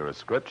highly slanderous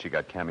script. She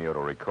got Cameo to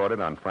record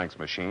it on Frank's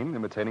machine,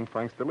 imitating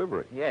Frank's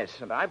delivery.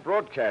 Yes, and I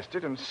broadcast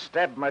it and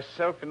stabbed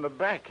myself in the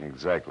back.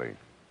 Exactly.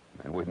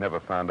 And we'd never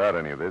found out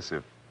any of this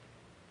if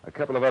a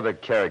couple of other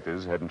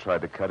characters hadn't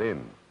tried to cut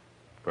in.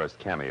 First,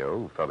 Cameo,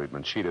 who felt he'd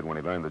been cheated when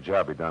he learned the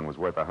job he'd done was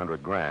worth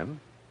 $100,000.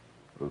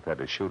 Ruth had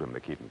to shoot him to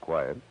keep him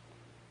quiet.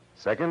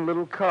 Second,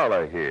 little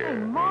Carla here. Hey,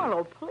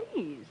 Marlowe,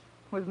 please.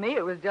 With me,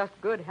 it was just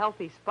good,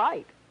 healthy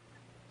spite.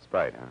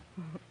 Spite,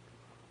 huh?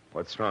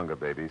 What's stronger,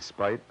 baby,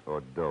 spite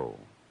or dough?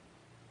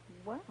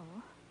 Well...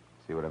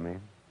 See what I mean?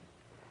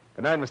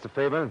 Good night, Mr.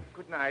 Faber.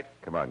 Good night.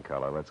 Come on,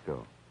 Carla, let's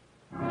go.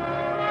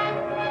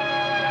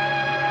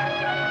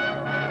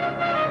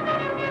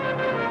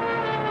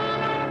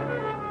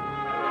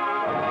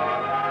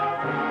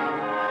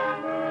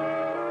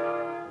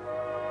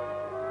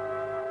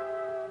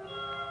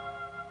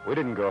 We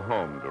didn't go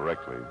home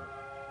directly.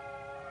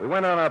 We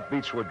went on up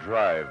Beechwood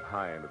Drive,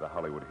 high into the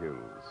Hollywood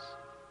Hills,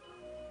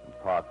 and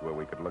parked where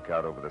we could look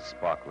out over the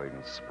sparkling,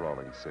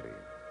 sprawling city.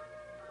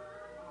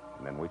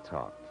 And then we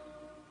talked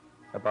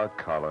about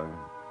Carla,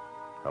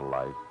 her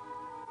life,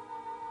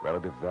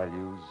 relative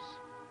values,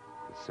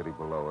 the city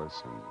below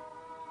us, and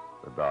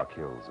the dark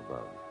hills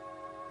above.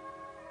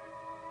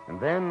 And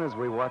then, as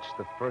we watched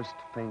the first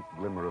faint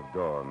glimmer of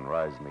dawn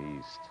rise in the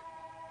east,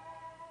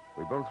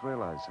 we both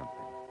realized something.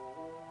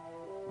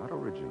 Not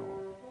original,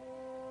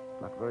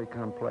 not very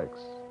complex,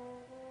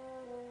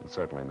 and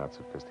certainly not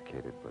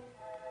sophisticated, but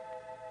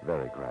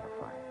very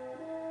gratifying.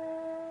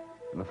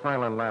 In the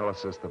final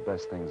analysis, the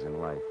best things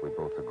in life, we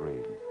both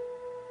agreed,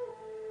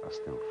 are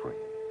still free.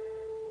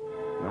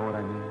 Know what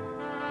I mean?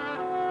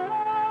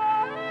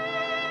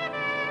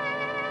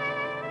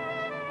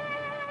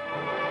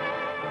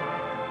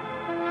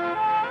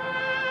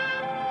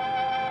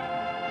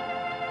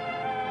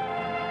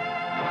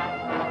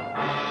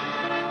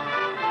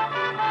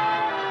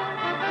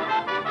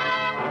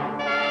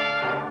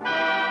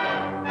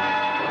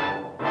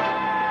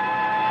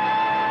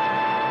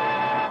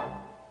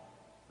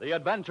 The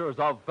Adventures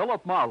of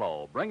Philip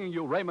Marlowe, bringing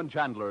you Raymond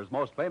Chandler's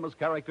most famous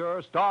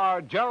character, star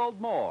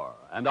Gerald Moore,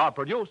 and are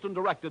produced and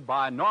directed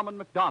by Norman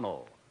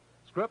McDonnell.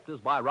 Script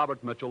is by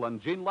Robert Mitchell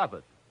and Gene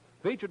Levitt.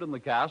 Featured in the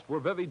cast were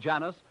Vivi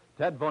Janis,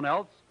 Ted Von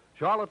Eltz,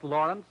 Charlotte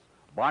Lawrence,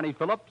 Barney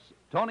Phillips,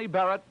 Tony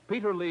Barrett,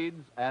 Peter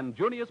Leeds, and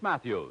Junius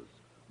Matthews.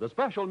 The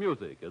special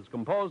music is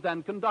composed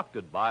and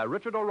conducted by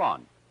Richard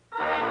Orant.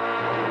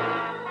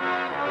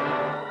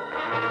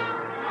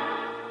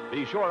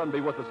 Be sure and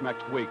be with us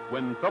next week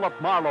when Philip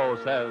Marlowe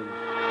says...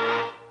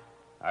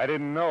 I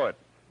didn't know it,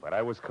 but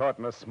I was caught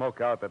in a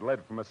smokeout that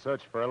led from a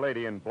search for a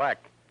lady in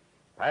black,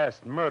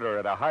 past murder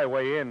at a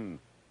highway inn,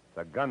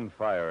 to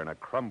gunfire in a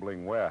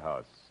crumbling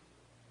warehouse.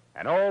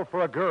 And all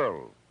for a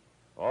girl,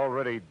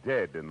 already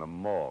dead in the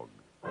morgue.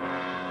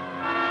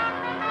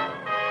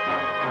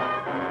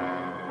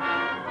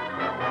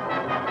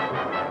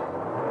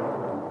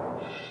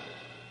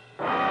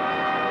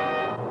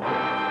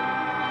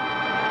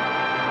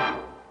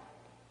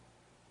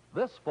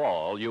 This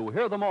fall, you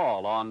hear them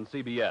all on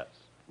CBS.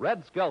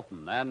 Red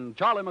Skelton and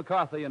Charlie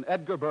McCarthy and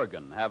Edgar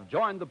Bergen have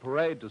joined the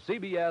parade to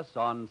CBS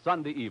on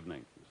Sunday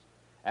evenings.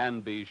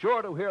 And be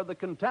sure to hear The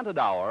Contented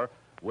Hour,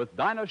 with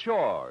Dinah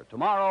Shore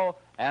tomorrow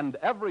and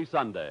every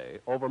Sunday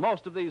over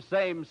most of these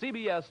same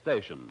CBS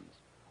stations.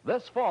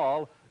 This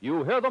fall,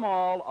 you hear them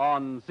all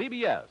on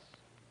CBS.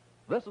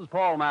 This is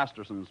Paul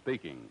Masterson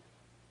speaking.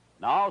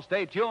 Now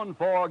stay tuned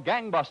for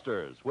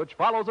Gangbusters, which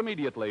follows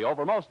immediately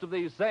over most of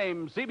these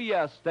same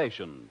CBS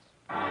stations.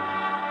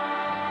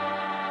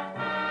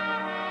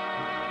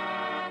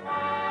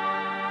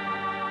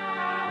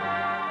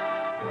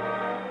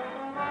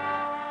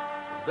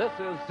 This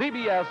is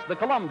CBS, the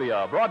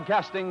Columbia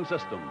Broadcasting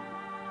System.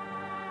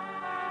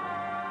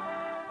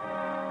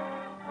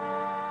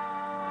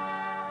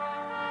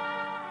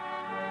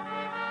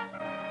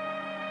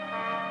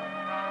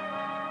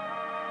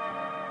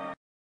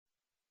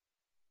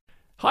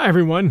 Hi,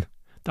 everyone.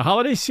 The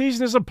holiday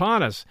season is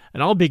upon us,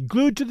 and I'll be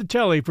glued to the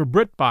telly for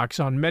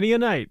BritBox on many a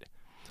night.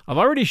 I've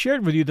already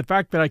shared with you the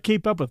fact that I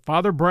keep up with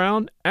Father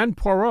Brown and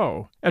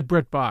Poirot at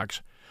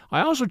BritBox.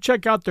 I also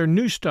check out their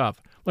new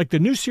stuff, like the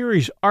new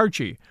series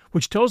Archie,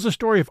 which tells the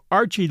story of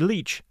Archie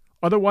Leach,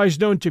 otherwise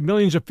known to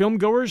millions of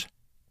filmgoers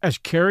as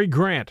Cary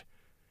Grant.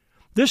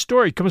 This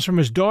story comes from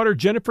his daughter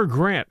Jennifer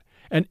Grant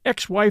and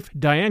ex-wife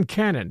Diane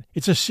Cannon.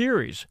 It's a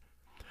series.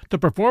 The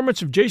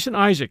performance of Jason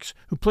Isaacs,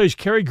 who plays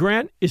Cary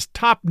Grant, is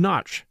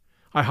top-notch.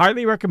 I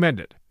highly recommend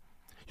it.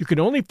 You can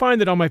only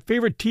find it on my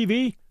favorite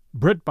TV,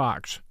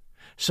 BritBox.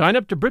 Sign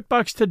up to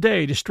BritBox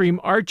today to stream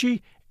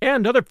Archie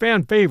and other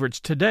fan favorites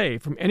today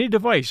from any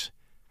device.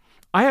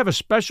 I have a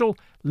special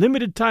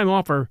limited-time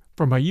offer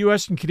for my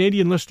U.S. and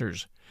Canadian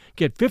listeners.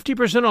 Get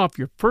 50% off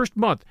your first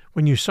month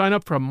when you sign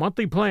up for a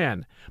monthly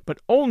plan, but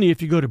only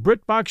if you go to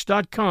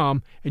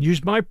BritBox.com and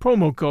use my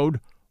promo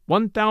code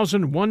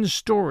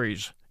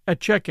 1001stories at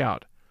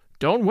checkout.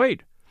 Don't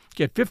wait.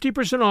 Get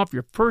 50% off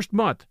your first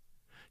month.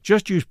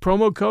 Just use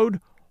promo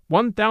code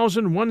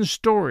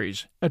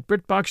 1001stories at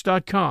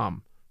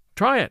BritBox.com.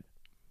 Try it.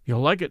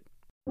 You'll like it.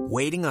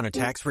 Waiting on a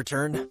tax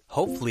return?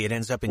 Hopefully it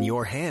ends up in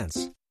your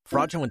hands.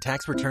 Fraudulent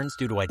tax returns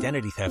due to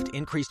identity theft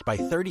increased by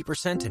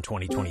 30% in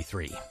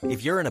 2023.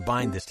 If you're in a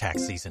bind this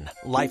tax season,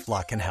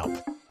 LifeLock can help.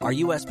 Our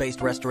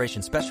U.S.-based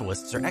restoration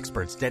specialists are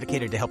experts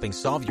dedicated to helping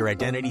solve your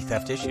identity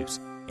theft issues.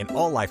 And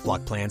all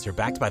LifeLock plans are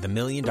backed by the $1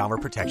 Million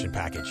Protection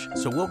Package.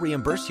 So we'll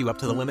reimburse you up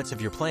to the limits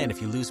of your plan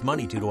if you lose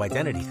money due to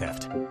identity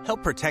theft.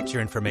 Help protect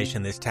your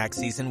information this tax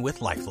season with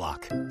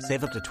LifeLock.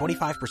 Save up to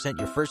 25%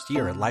 your first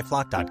year at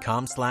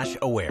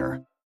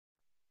LifeLock.com/aware.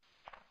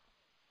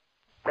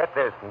 Get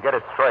this and get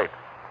it straight.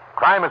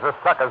 Crime is a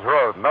sucker's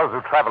road, and those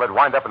who travel it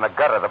wind up in the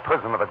gutter, the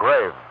prison, or the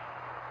grave.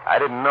 I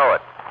didn't know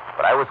it,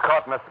 but I was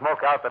caught in a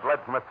smokeout that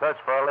led from a search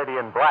for a lady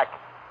in black,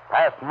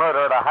 past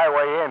murder at a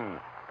highway inn,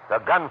 to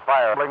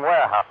gunfire in a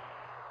warehouse,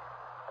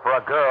 for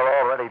a girl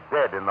already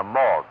dead in the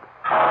morgue.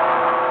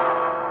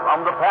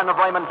 From the pen of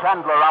Raymond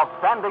Chandler,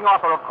 outstanding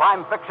author of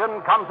crime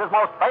fiction, comes his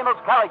most famous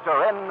character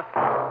in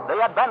The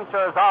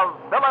Adventures of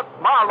Philip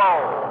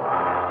Marlowe.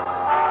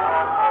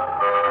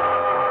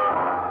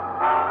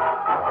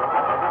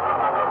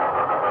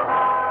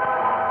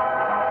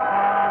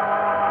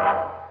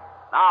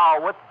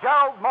 Now, with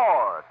Gerald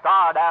Moore,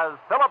 starred as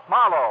Philip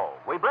Marlowe,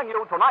 we bring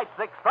you tonight's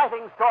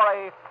exciting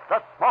story,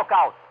 The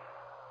Smokeout.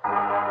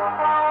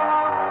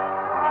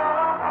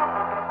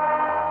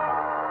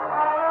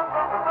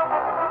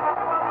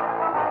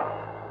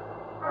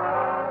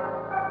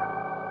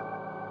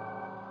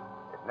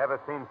 It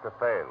never seems to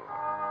fail.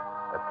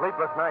 A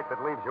sleepless night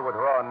that leaves you with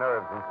raw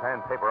nerves and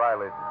sandpaper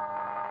eyelids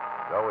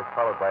is always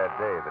followed by a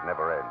day that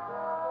never ends.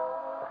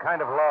 A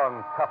kind of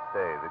long, tough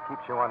day that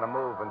keeps you on the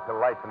move until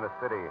life in the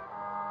city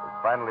is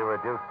finally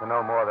reduced to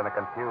no more than a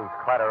confused,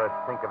 clatterous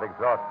stink of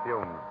exhaust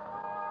fumes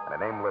and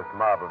an aimless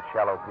mob of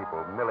shallow people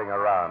milling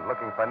around,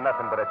 looking for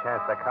nothing but a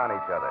chance to con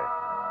each other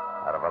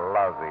out of a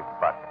lousy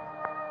butt.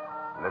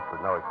 And this was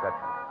no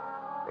exception.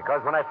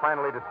 Because when I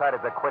finally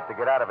decided to quit to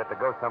get out of it to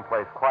go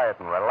someplace quiet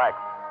and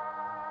relaxed,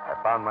 I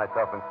found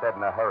myself instead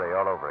in a hurry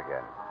all over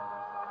again.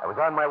 I was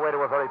on my way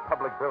to a very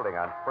public building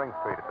on Spring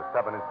Street at the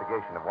stubborn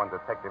instigation of one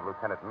Detective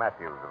Lieutenant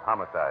Matthews of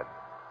Homicide,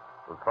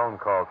 whose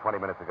phone call 20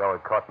 minutes ago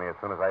had caught me as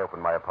soon as I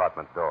opened my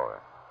apartment door.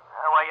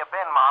 Where you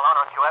been, Marlowe?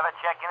 Don't you ever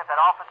check in at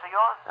that office of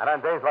yours? And on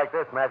days like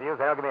this, Matthews,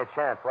 they don't give me a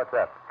chance. What's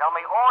up? Tell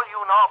me all you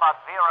know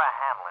about Vera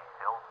Hamlin,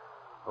 Phil.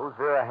 Who's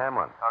Vera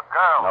Hamlin? A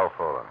girl. No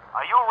fooling.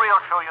 Are you real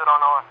sure you don't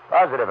know her?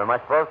 Positive. Am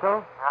I supposed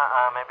to?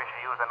 Maybe she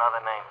used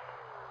another name.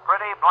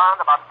 Pretty,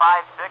 blonde, about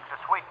 5'6", a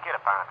sweet kid,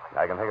 apparently.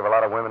 I can think of a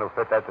lot of women who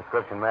fit that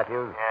description,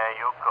 Matthews. Yeah,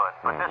 you could.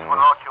 But this one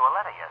wrote you a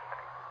letter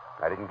yesterday.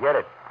 I didn't get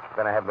it.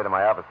 Then I haven't been in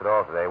my office at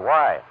all today.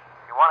 Why?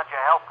 She wanted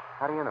your help.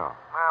 How do you know?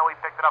 Well, we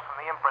picked it up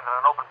from the imprint in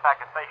an open pack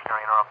of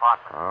stationery in her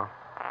apartment. Oh?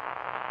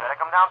 Better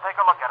come down and take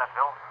a look at her,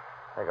 Phil.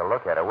 Take a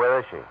look at her.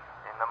 Where is she?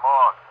 In the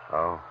morgue.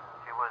 Oh.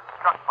 She was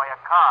struck by a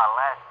car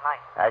last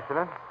night.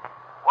 Accident?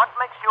 What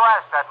makes you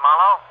ask that,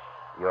 Marlowe?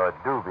 Your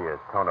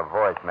dubious tone of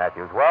voice,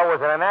 Matthews. Well, was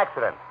it an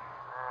accident?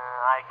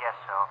 I guess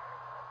so.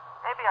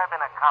 Maybe I've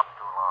been a cop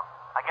too long.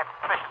 I get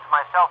suspicious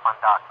myself on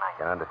dark nights.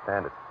 Can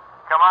understand it.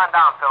 Come on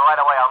down, Phil. Right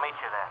away. I'll meet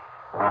you there.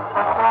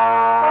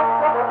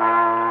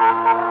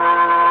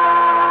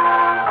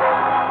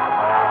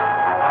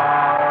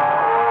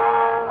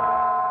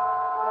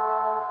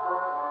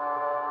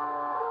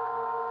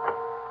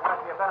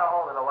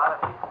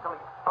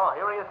 Oh,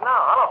 here he is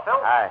now. Hello,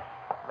 Phil. Hi.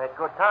 Made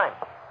good time.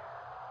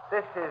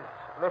 This is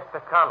Mr.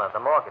 Connor,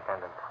 the morgue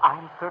attendant.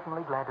 I'm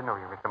certainly glad to know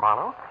you, Mr.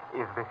 Marlowe.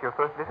 Is this your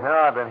first visit? No,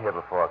 I've been here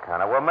before,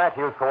 Connor. Well,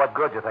 Matthews, for what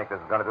good you think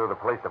this is going to do the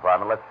police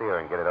department? Let's see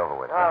her and get it over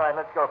with. All right,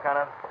 let's go,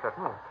 Connor.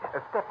 Certainly.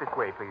 Step this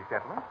way, please,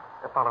 gentlemen.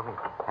 Follow me.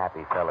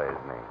 Happy fella,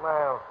 isn't he?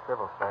 Well,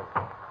 civil sense.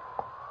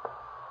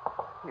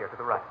 Here, to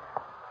the right.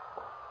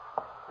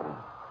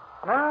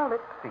 Now,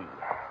 let's see.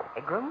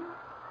 Egram,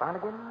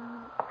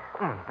 Flanagan.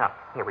 Now,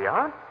 here we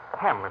are.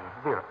 Hamlin,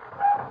 Vera.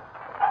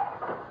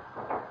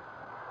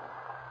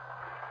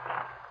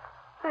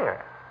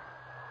 There.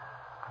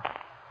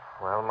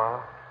 Well, Marlowe?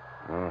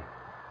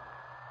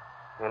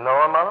 You know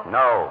her, Marlowe?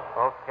 No.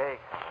 Okay,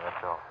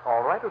 that's all.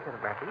 All right,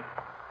 Lieutenant Matthews.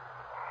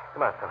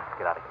 Come on, Phil. Let's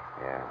get out of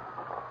here. Yeah.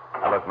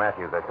 Now, look,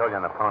 Matthews, I told you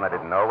on the phone I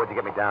didn't know. What'd you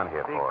get me down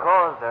here for?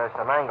 Because there are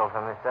some angles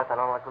on this death I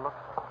don't like the looks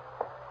of.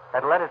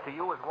 That letter to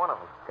you is one of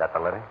them. Got the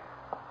letter?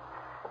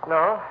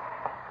 No,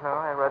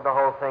 I read the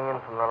whole thing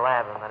in from the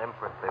lab and that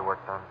imprint they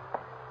worked on.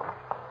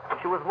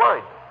 She was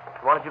worried.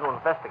 She wanted you to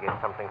investigate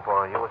something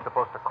for her. You were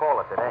supposed to call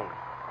her today.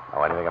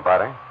 Know anything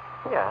about her?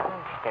 Yeah,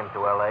 she came to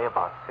L.A.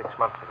 about 6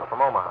 months ago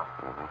from Omaha.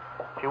 Mm-hmm.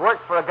 She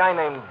worked for a guy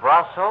named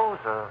Brasso,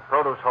 who's a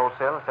produce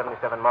wholesaler,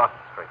 77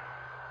 Market Street.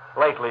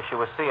 Lately, she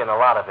was seeing a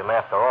lot of him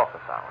after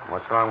office hours.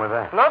 What's wrong with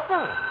that?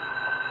 Nothing.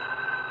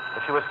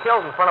 But she was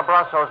killed in front of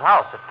Brasso's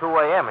house at 2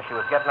 a.m. as she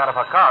was getting out of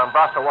her car, and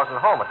Brasso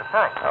wasn't home at the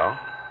time. Oh?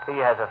 He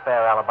has a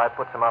fair alibi,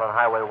 puts him out on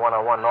Highway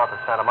 101 north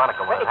of Santa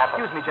Monica when it happened.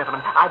 Excuse me,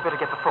 gentlemen. I'd better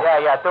get the phone.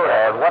 Yeah, do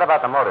that. What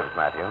about the motives,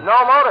 Matthew?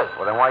 No motives.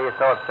 Well, then why are you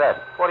so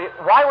upset?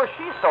 Why was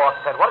she so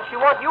upset? What did she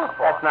want you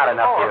for? That's not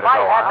enough for you to If I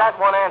go had on. that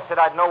one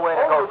answered, I'd know where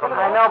to go from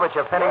there. I know, but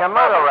you're pinning a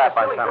murder rap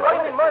on What do somebody.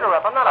 you mean murder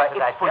rap? I'm not up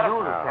to that. It's for you,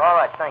 Lieutenant. All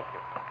right, thank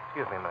you.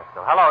 Excuse me a minute,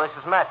 Phil. Hello, this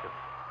is Matthew.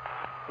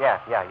 Yeah.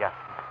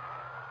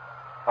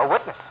 A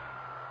witness.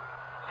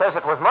 Says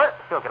it was murder.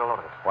 Phil, get a load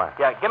of this. What?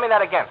 Yeah, give me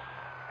that again.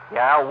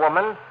 Yeah, a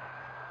woman.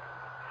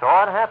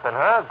 Saw it happen,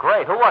 huh?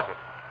 Great. Who was it?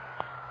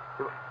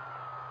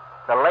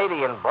 The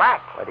lady in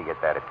black. Where'd you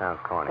get that? It sounds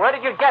corny. Where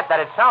did you get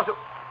that? It sounds...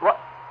 What?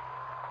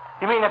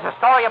 You mean there's a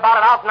story about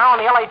it out now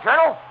in the L.A.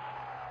 Journal?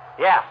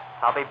 Yeah,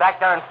 I'll be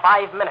back there in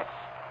 5 minutes.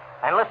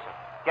 And listen,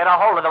 get a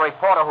hold of the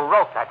reporter who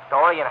wrote that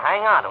story and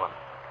hang on to him.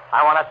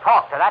 I want to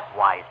talk to that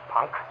wise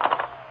punk.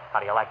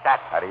 How do you like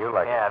that? How do you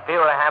like it? Yeah,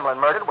 Vera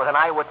Hamlin murdered with an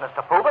eyewitness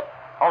to prove it.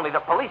 Only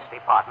the police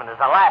department is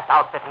the last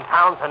outfit in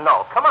town to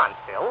know. Come on,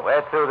 Phil.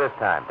 Where to this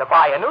time? To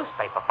buy a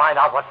newspaper, find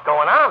out what's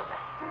going on.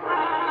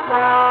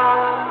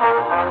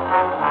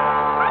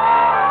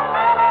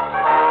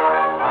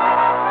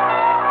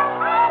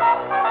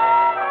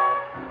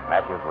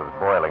 Matthews was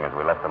boiling as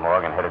we left the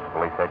morgue and headed to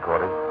police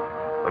headquarters.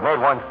 We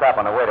made one stop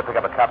on the way to pick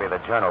up a copy of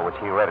the Journal,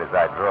 which he read as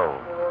I drove.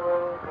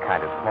 The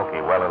kind of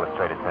smoky,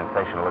 well-illustrated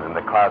sensationalism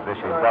that clouds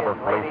issues, doubles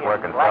police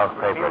work, and sells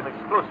papers. Revealed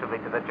exclusively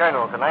to the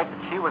Journal tonight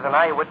that she was an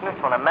eyewitness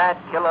when a mad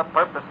killer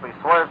purposely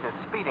swerved his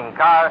speeding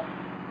car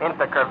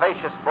into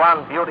curvaceous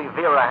blonde beauty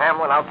Vera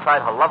Hamlin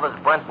outside her lover's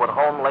Brentwood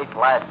home late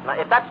last night.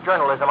 If that's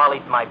journalism, I'll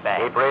eat my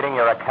bag. Keep reading.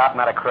 You're a cop,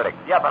 not a critic.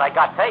 Yeah, but I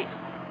got taste.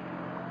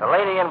 The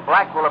lady in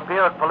black will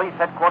appear at police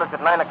headquarters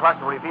at 9 o'clock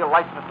to reveal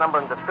license number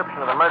and description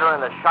of the murder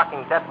and the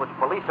shocking death which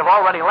police have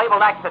already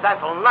labeled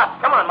accidental nuts.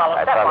 Come on, Marlowe.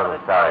 I felt a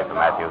little sorry for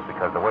Matthews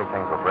because the way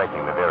things were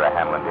breaking, the Vera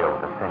Hamlin deal was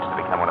a cinch to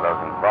become one of those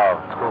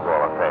involved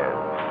screwball affairs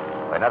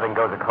where nothing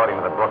goes according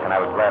to the book, and I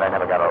was glad I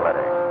never got a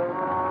letter.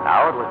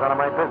 Now it was none of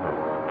my business.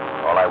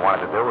 All I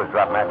wanted to do was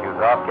drop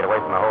Matthews off, get away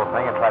from the whole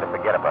thing, and try to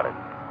forget about it.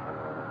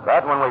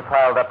 But when we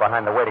piled up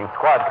behind the waiting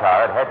squad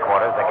car at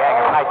headquarters, a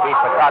gang of night-beat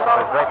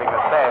photographers draping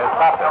the stairs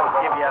stopped us.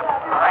 Give you a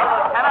right,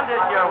 Lieutenant.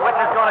 Is your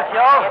witness going to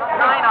show? It's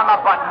 9 on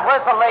the button.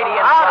 Where's the lady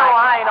in black? Oh,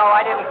 I know.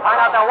 I didn't find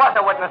out there was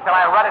a witness till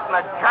I read it in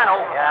the Journal.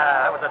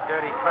 Yeah, that was a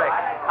dirty trick.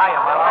 Hiya,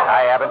 Marlowe.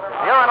 Hi, Abbott.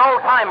 You're an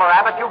old-timer,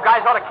 Abbott. You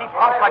guys ought to keep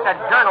punks like the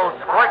Journal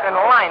squirt in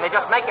line. They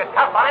just make it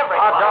tough on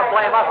everyone. Oh, don't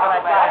blame us for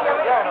that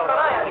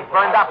guy. He's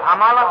burned up, huh,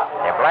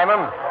 Marlowe? You blame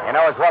him? You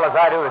know as well as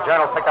I do, the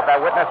Journal picked up that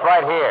witness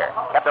right here.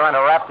 Kept her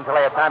under wraps until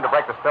they had time to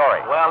break the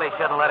story. Well, he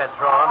shouldn't let it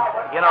through him.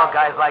 You know,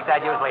 guys like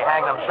that usually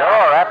hang themselves.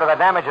 Sure, after the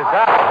damage is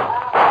done.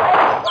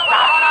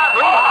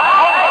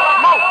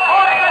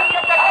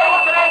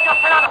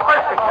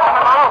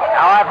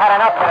 Now, I've had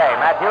enough today,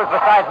 Matthews.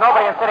 Besides,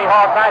 nobody in City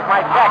Hall signs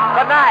my check.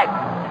 Good night.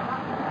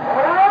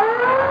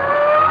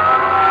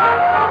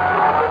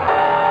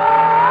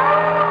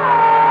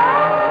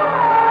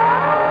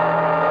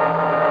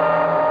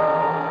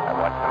 I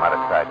watched him out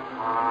of sight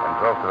and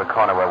drove to the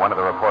corner where one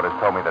of the reporters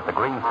told me that the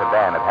green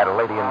sedan had a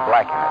lady in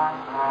black in it.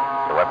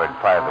 Whoever had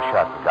fired the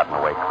shots had gotten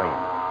away clean.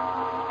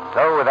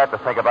 So, with that to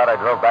think about, I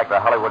drove back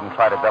to Hollywood and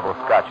tried a double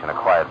scotch in a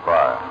quiet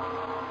bar.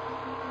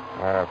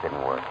 Yeah, it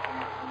didn't work.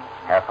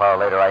 Half hour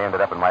later, I ended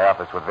up in my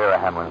office with Vera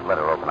Hamlin's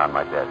letter open on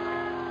my desk.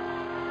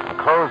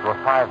 Enclosed were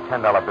 5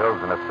 $10 bills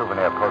and a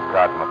souvenir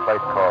postcard from a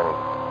place called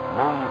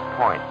Moon's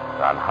Point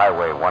on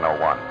Highway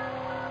 101.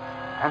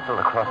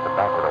 Penciled across the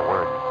back with a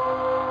word.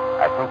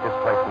 I think this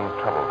place means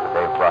trouble to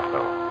Dave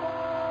Brasso.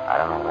 I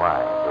don't know why,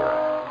 Vera.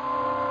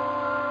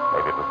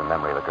 Maybe it was the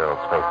memory of the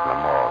girl's face in the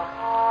morgue.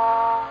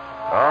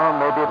 Oh,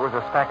 maybe it was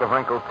a stack of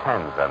wrinkled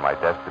tens on my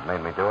desk that made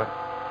me do it.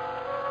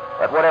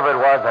 But whatever it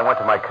was, I went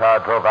to my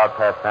car, drove out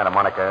past Santa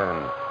Monica,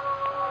 and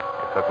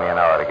it took me an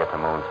hour to get to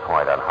Moon's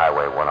Point on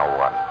Highway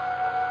 101.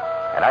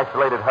 An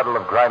isolated huddle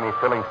of grimy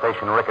filling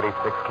station, rickety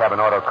six-cabin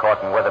auto court,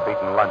 and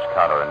weather-beaten lunch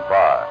counter and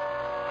bar,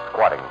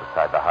 squatting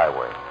beside the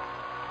highway.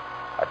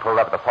 I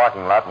pulled up at the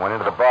parking lot and went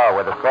into the bar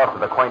where the source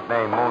of the quaint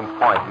name Moon's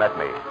Point met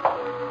me.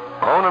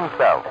 Moon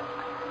himself.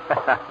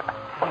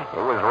 He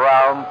was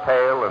round,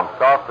 pale, and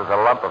soft as a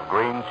lump of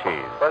green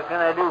cheese. What can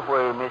I do for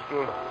you,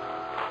 mister?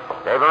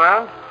 Dave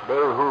around?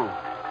 Dave who?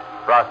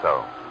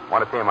 Brasso.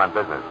 Want to see him on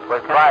business.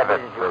 What kind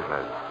Private of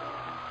business.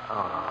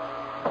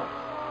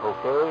 Oh.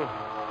 Okay.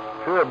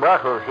 Sure,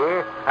 Brasso's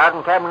here. Out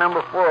in cabin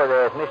number 4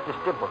 there is Mr.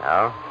 Stipple.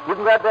 Oh? You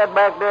can got that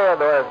back there,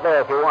 Doris,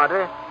 there if you want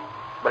her.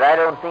 But I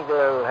don't think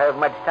they'll have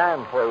much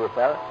time for you,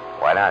 fella.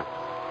 Why not?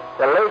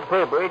 The late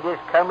paper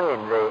just come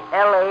in, the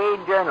L.A.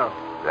 Journal.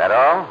 Is that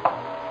all?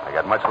 I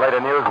got much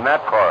later news than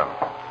that for him.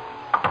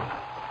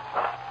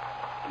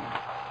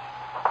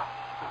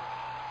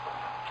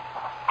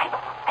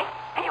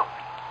 Hey, you.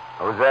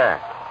 Who's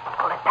there?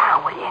 Pull it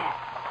down, will you?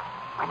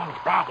 My name's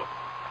Baggett.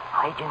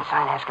 Agent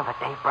sign asking for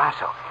Dave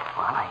Brasso.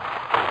 Well, I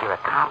think you're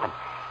a cop, and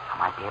I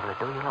might be able to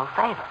do you a little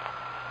favor.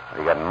 What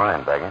do you got in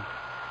mind, Baggett?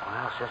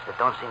 Well, since there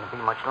don't seem to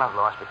be much love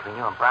lost between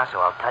you and Brasso,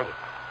 I'll tell you.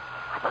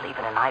 I believe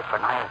in an eye for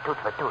an eye and a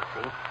tooth for a tooth,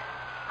 see?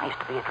 I used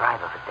to be a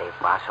driver for Dave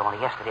Brasso, only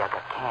yesterday I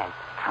got canned,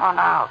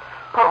 thrown out,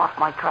 put off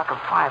my truck and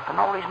fired for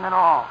no reason at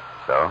all.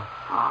 So?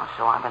 Oh,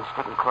 so I've been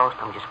sticking close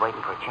to him, just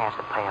waiting for a chance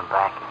to pay him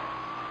back.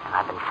 And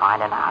I've been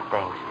finding out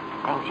things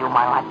you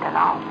might like to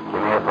know.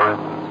 Give me a for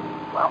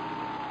instance. Well,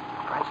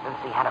 for instance,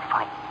 he had a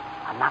fight.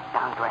 A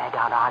knockdown,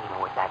 drag-out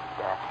argument with that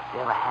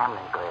Vera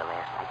Hamlin girl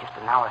last night, just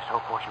an hour or so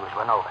before she was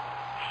run over.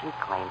 She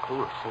claimed he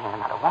was seeing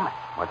another woman.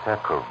 What's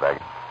that proof,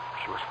 Baggett?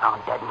 She was found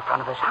dead in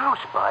front of his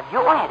house, Bud.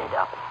 You added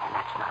up. And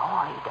that's not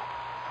all either.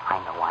 I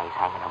know why he's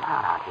hanging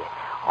around out here.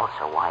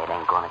 Also, why it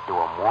ain't going to do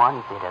him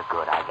one bit of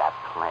good. I got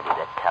plenty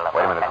to tell about.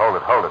 Wait a minute. Hold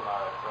it.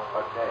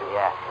 Okay.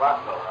 Yeah.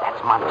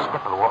 That's Monty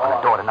Stipple who opened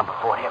the door to number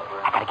 4 there.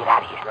 I got to get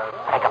out of here.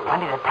 But I got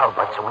plenty to tell,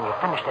 Bud, so when you're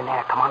finished in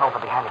there, come on over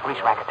behind the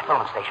grease rack at the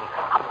filling station.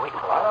 I'll be waiting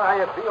for you. Well, how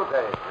you feel,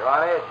 Dave? You're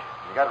on edge.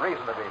 You got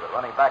reason to be, but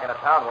running back into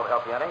town won't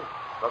help you any.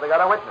 So they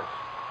got a witness.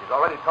 She's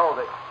already told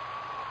it.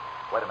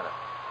 Wait a minute.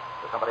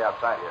 There's somebody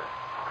outside here.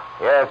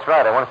 Yeah, that's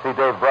right. I want to see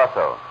Dave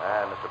Brasso.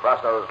 And Mr.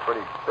 Brasso is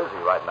pretty busy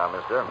right now,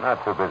 mister.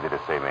 Not too busy to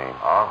see me.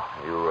 Oh,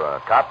 you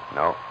cop?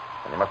 No.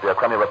 And you must be a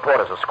crummy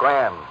reporter, so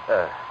scram.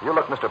 You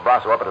look Mr.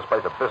 Brasso up at his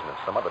place of business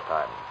some other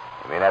time.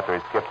 You mean after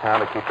he skipped town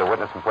to keep the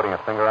witness from putting a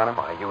finger on him?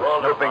 Why, you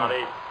Hold it, snooping...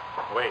 Monty.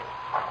 Wait.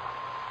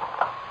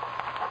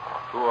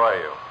 Who are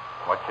you?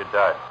 What's your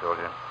dodge,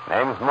 soldier?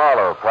 Name's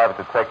Marlowe, private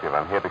detective.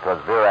 I'm here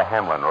because Vera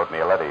Hamlin wrote me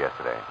a letter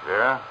yesterday.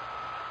 Vera?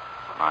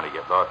 Monty,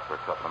 get lost for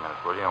a couple of minutes,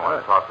 will you? I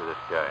want to talk to this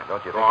guy.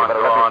 Don't you go think on, you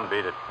better go let on,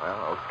 beat it.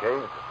 Well,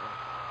 okay.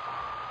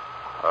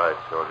 All right,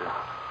 soldier.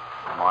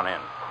 Come on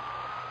in.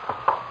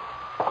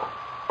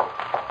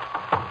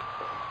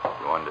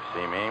 You wanted to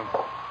see me?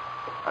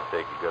 I'll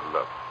take a good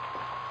look.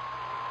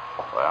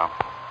 Well?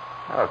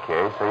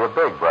 Okay, so you're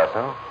big,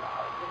 Brasso.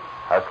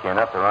 Husky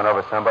enough to run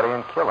over somebody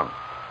and kill him.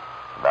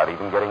 Without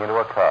even getting into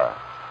a car.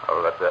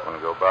 I'll let that one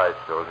go by,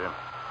 soldier.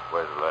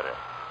 Where's the letter?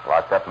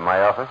 Locked up in my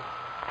office.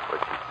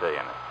 What'd she say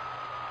in it?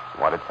 She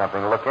wanted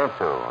something to look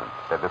into and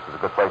said this was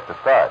a good place to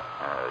start.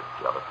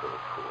 Jealous little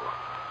fool.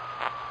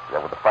 Is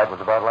that what the fight was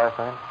about last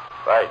night?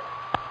 Fight?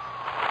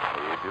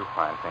 Well, you do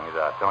find things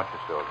out, don't you,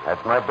 soldier?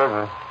 That's my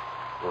business.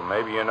 Well,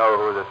 maybe you know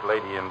who this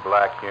lady in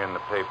black here in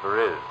the paper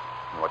is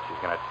and what she's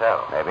going to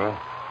tell. Maybe.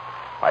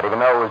 Might even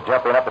know who was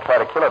jumping up to try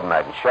to kill her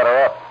tonight and shut her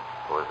up.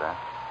 Who was that?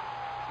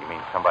 You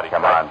mean somebody...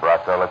 Come on,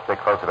 Brasso. Let's stick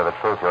closer to the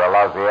truth. You're a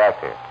lousy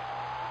actor.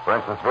 For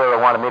instance, Vera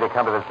wanted me to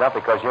come to this dump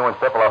because you and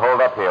Stipple are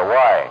holed up here.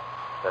 Why?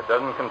 That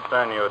doesn't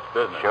concern you. It's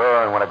business.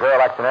 Sure, and when a girl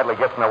accidentally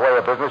gets in the way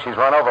of business, she's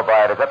run over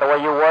by it. Is that the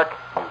way you work?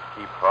 You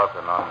keep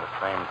harping on the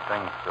same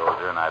thing,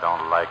 soldier, and I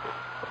don't like it.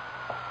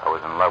 I was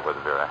in love with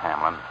Vera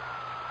Hamlin.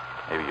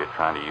 Maybe you're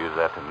trying to use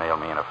that to nail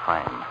me in a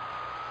frame.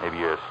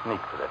 Maybe you're a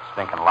sneak for that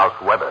stinking louse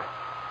Weber.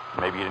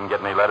 Maybe you didn't get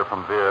any letter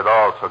from Vera at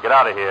all, so get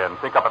out of here and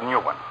think up a new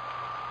one.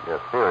 Your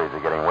theories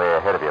are getting way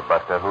ahead of you,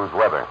 Buster. Who's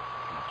Weber?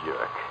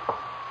 Jerk.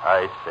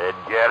 I said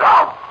get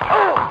out.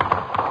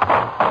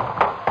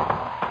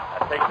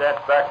 Now take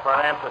that back for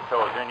an answer,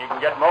 soldier, and you can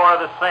get more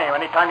of the same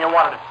anytime you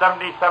want it at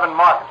 77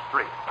 Market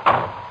Street.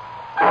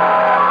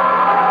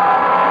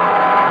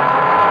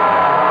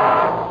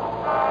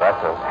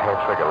 Brasso's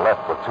hair trigger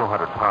left with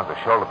 200 pounds of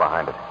shoulder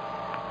behind it.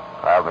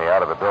 Piled me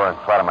out of the door and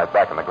flat on my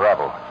back in the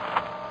gravel.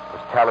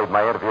 Which tallied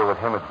my interview with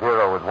him at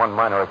 0 with one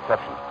minor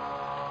exception.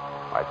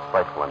 My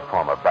spiteful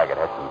informer, Baggett,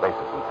 had some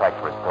basis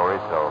intact for his story,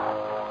 so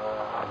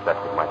I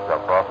dusted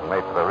myself off and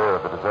made for the rear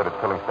of the deserted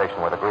filling station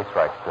where the grease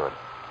rack stood.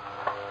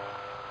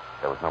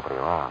 There was nobody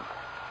around.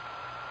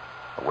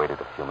 I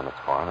waited a few minutes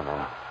for him, and then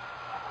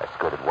I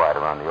skirted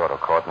wide around the auto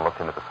court and looked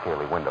in at the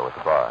scaly window at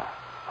the bar.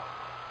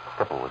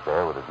 Stipple was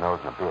there with his nose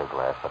in a beer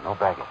glass, but no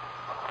Baggett.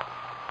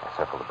 I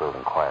circled the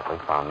building quietly,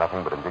 found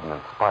nothing but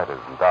indignant spiders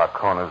and dark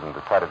corners, and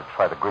decided to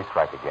try the grease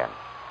rack again.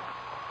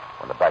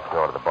 When the back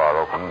door to the bar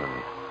opened,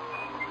 and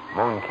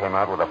Moon came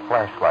out with a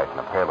flashlight and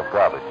a pail of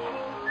garbage.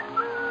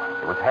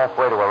 He was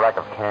halfway to a rack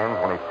of cans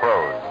when he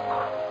froze,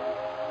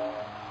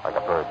 like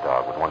a bird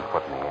dog with one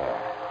foot in the air.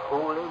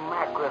 Holy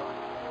mackerel.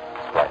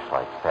 His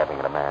flashlight stabbing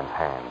at a man's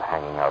hand,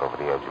 hanging out over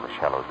the edge of a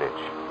shallow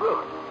ditch.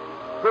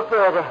 Look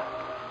there.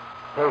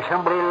 There's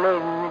somebody laying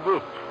in the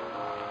ditch.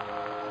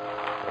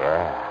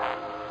 Yeah.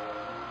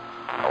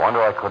 No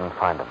wonder I couldn't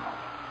find him.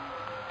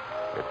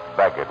 It's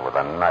Baggett with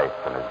a knife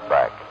in his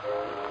back.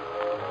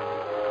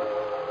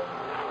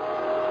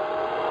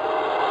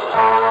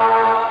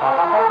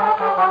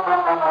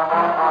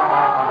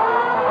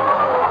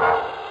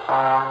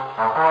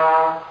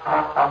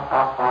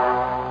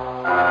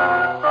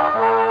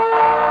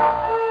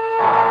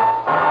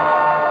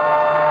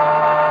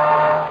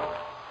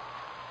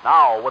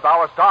 Now, with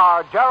our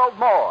star, Gerald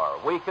Moore,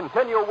 we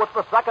continue with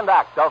the second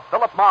act of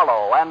Philip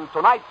Marlowe and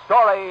tonight's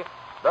story,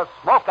 The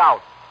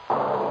Smokeout.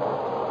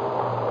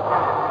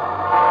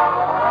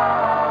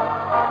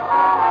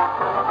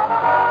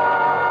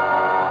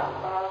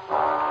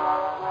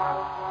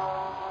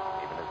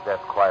 Even as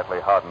death quietly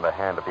hardened the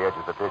hand at the edge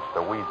of the ditch,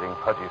 the wheezing,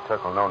 pudgy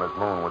circle known as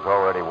Moon was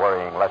already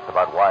worrying less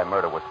about why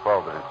murder was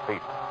sprawled at his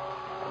feet,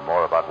 and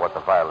more about what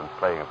the violent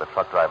slaying of the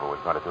truck driver was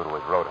going to do to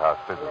his roadhouse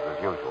business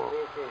as usual.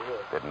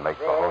 Didn't make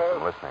for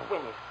wholesome listening.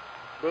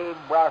 Dave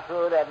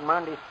Brasso, that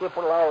Monday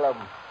Stipple, all of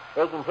them.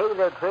 They can take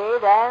their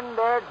trade and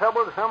their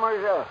trouble somewhere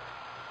else.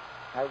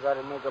 I got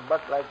to make a buck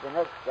like the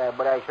next guy,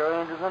 but I sure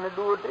ain't going to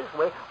do it this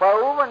way. Why,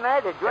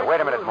 overnight it just... Hey, wait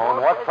a minute,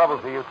 Moon. What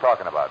troubles are you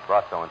talking about?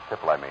 Brasso and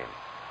Stipple, I mean.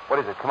 What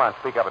is it? Come on,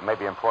 speak up. It may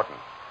be important.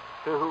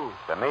 To who?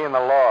 To me and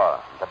the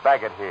law. To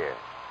Baggett here.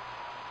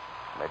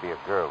 Maybe a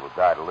girl who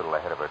died a little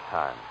ahead of her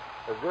time.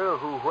 A girl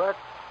who what?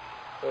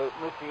 Hey,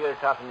 mister, you're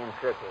talking in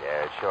circles.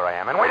 Yeah, sure I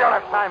am. And we don't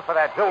have time for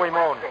that, do we,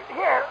 Moon?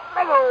 Here,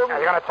 let go of me. Are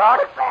you going to talk?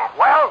 What's that?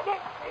 Well?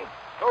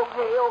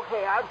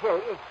 Okay, I'll tell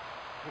you.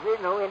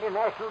 There's no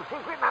international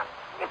secret. Now,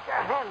 get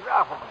your hands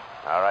off of me.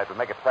 All right, we'll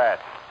make it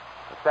fast.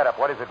 The setup,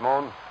 what is it,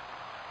 Moon?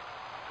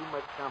 Too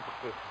much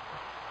competition.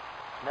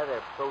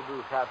 Another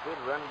produce outfit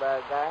run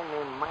by a guy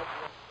named Mike.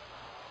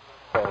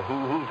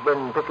 He's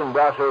been picking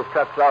Brasso's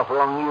trucks off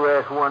along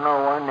US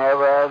 101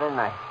 every other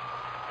night.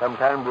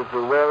 Sometimes it's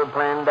a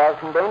well-planned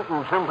accident,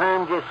 and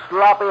sometimes just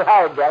sloppy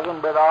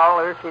hijacking, but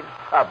all else is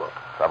trouble.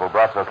 Trouble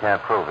Brasso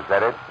can't prove, is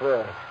that it?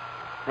 Yes.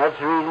 That's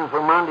the reason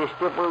for Monday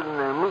Stipple and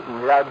the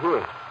meetings out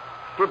here.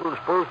 Stipple's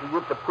supposed to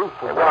get the proof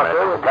for Hey, wait a minute.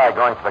 There's a guy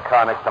going for the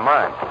car next to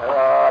mine.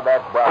 Oh,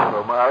 that's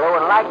Brasso,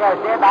 Marlowe. And like I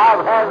said,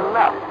 I've had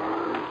enough.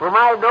 For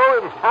my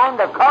dough, it's time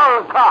to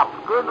call the cops.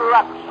 Good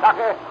luck,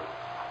 sucker.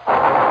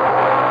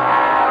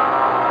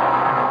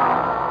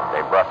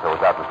 Dave Brasso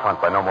was out in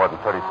front by no more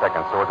than 30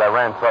 seconds, so as I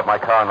ran toward my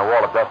car in the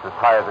wall of dust, his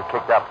tires had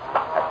kicked up.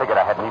 I figured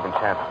I had an even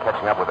chance of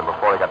catching up with him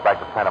before he got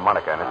back to Santa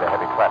Monica and into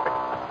heavy traffic.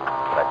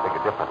 But I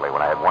figured differently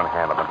when I had one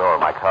hand on the door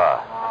of my car.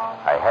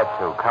 I had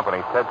to.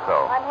 Company said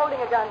so. I'm holding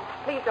a gun.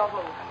 Please don't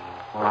move.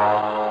 She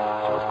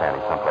was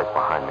standing someplace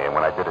behind me, and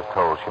when I did as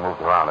told, she moved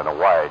around in a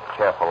wide,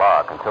 careful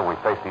arc until we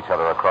faced each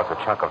other across a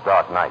chunk of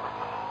dark night.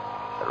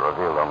 It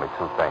revealed only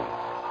two things.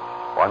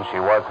 One,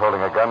 she was holding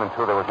a gun, and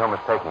two, there was no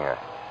mistaking her.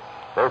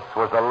 This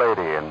was a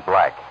lady in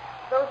black.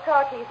 Those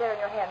car keys there in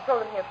your hand.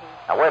 Throw them here, please.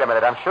 Now, wait a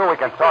minute. I'm sure we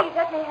can talk... Please,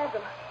 let me have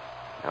them.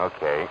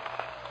 Okay.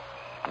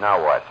 Now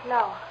what?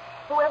 Now,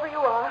 whoever you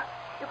are,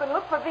 you can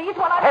look for these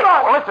while I'm Hey,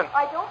 gone. well, listen.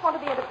 I don't want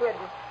to be interfered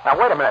with. Now,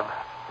 wait a minute.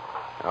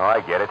 Oh,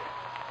 I get it.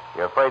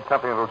 You're afraid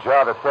something will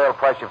jar the sale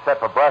price you've set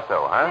for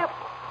Brasso, huh? Yep.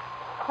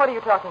 What are you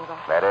talking about?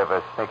 That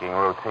ever-sneaking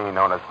routine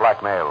known as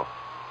blackmail.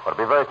 Or to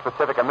be very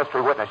specific, a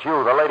mystery witness,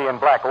 you, the lady in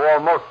black, who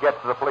almost gets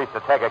to the police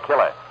to tag a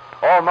killer.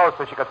 Almost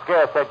so she could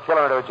scare said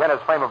killer into a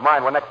generous frame of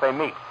mind when next they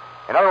meet.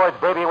 In other words,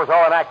 baby, it was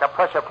all an act of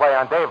pressure play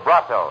on Dave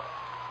Brasso.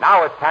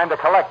 Now it's time to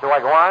collect. Do I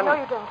go on? No,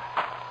 you don't.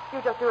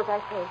 You just do as I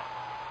say.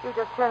 You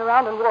just turn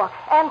around and walk.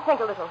 And think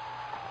a little.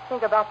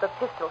 Think about the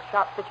pistol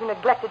shots that you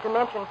neglected to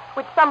mention,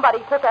 which somebody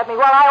took at me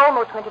while I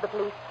almost went to the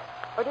police.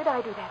 Or did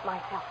I do that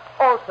myself?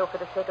 Also for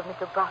the sake of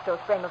Mr. Brasso's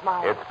frame of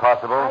mind. It's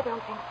possible. I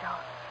don't think so.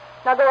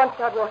 Now go and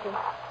start walking.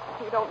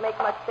 You don't make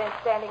much sense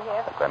standing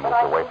here. As I moved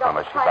away from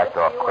her, she backed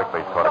off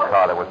quickly toward a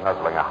car that was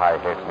nuzzling a high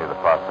hedge near the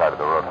far side of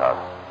the roadhouse.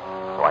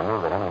 So I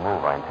knew that any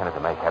move I intended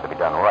to make had to be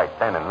done right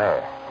then and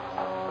there.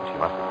 But she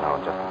must have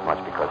known just as much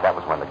because that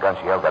was when the gun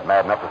she held got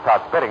mad enough to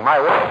start spitting my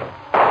way.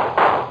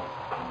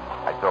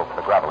 I dove for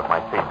the gravel with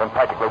my feet, then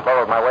practically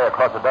burrowed my way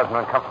across a dozen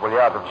uncomfortable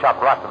yards of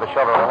chopped rock to the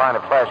shoulder of a line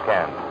of trash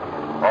cans,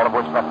 all of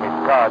which left me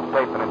scarred,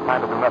 safe, and in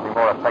time to do nothing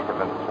more effective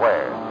than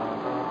swear.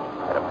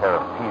 I had a pair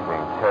of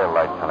teasing tail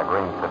lights on a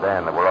green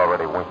sedan that were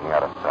already winking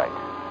out of sight.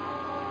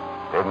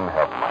 Didn't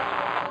help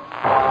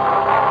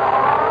much.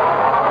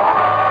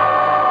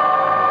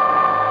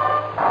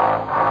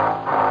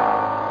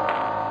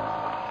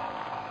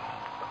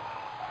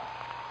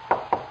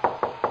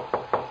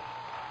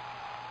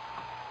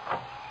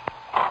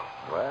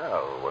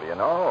 Well, what do you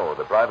know?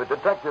 The private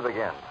detective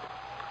again.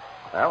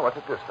 Well, what's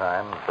it this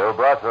time? Bill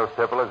Brasso,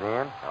 Stipple, is he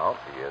in? No,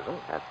 he isn't.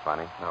 That's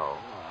funny. No,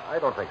 I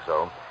don't think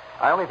so.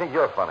 I only think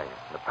you're funny.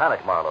 The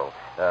panic, Marlowe.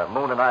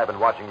 Moon and I have been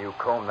watching you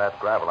comb that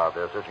gravel out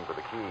there searching for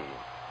the key.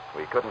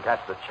 We couldn't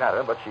catch the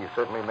chatter, but she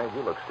certainly made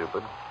you look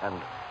stupid.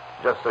 And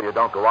just so you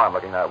don't go on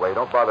looking that way,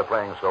 don't bother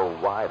playing so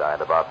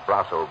wide-eyed about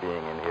Brasso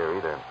being in here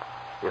either.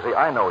 You see,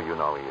 I know you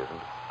know he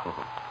isn't.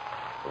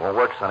 It won't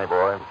work, sonny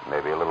boy.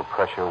 Maybe a little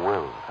pressure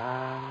will.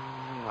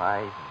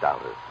 I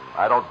doubt it.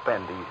 I don't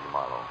bend easy,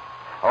 Marlowe.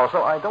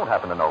 Also, I don't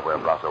happen to know where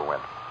Brasso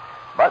went.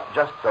 But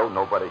just so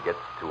nobody gets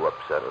too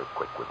upset or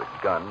quick with a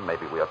gun,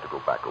 maybe we have to go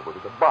back over to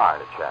the bar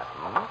to chat.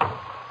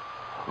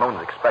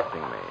 Moon's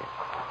expecting me.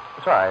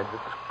 Besides,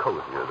 it's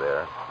cozier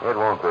there. It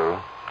won't be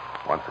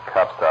once the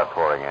cops start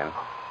pouring in.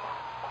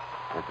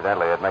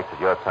 Incidentally, it makes it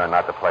your turn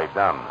not to play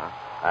dumb.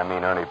 I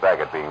mean Ernie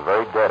Baggett being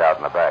very dead out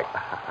in the back.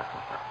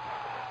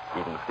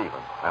 Even Stephen,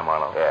 huh,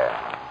 Marlowe? Yeah.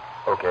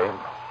 Okay.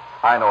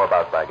 I know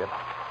about Baggett.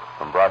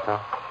 From Brasso?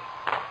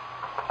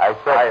 I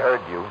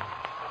heard you.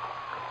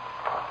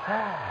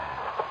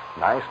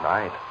 Nice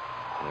night.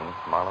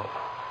 Marlowe?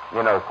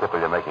 You know, Stipple,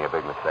 you're making a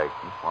big mistake.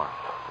 Why?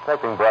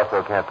 Protecting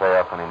Brasso can't pay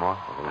off anymore.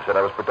 You said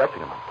I was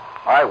protecting him.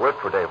 I worked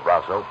for Dave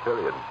Brasso,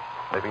 period.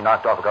 If he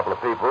knocked off a couple of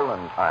people,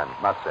 and I'm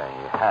not saying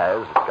he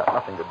has, it's got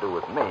nothing to do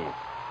with me.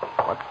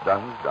 What's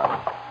done is done.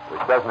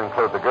 Which doesn't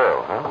include the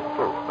girl, huh?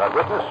 Who? That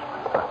witness?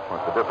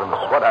 What's the difference?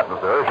 What happens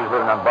to her? She's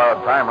living on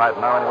borrowed time right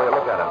now any way you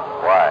look at it.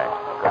 Why?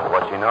 Because of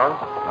what she knows?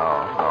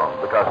 No.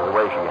 Because of the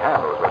way she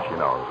handles what she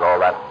knows.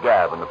 All that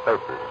gab in the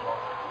papers.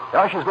 You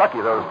know, she's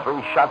lucky those 3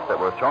 shots that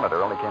were thrown at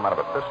her only came out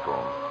of a pistol.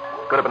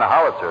 Could have been a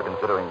howitzer,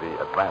 considering the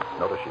advance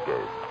notice she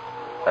gave.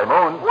 Hey,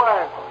 Moon.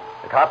 What?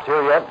 The cops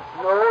here yet?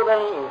 No, they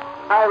ain't.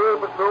 Highway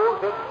patrol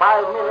took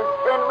 5 minutes,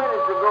 10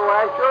 minutes ago.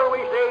 I sure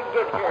wish they'd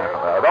get here.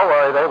 Don't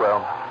worry, they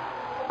will.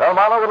 Well,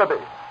 Marlowe, will it be?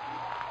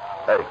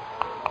 Hey,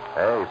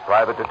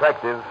 private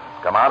detective.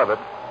 Come out of it.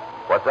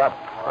 What's up?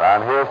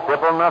 Around here,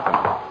 Stipple, nothing.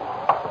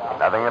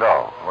 Nothing at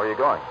all. Where are you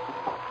going?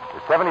 To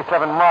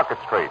 77 Market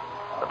Street,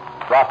 the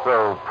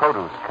Brasso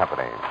Produce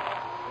Company.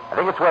 I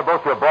think it's where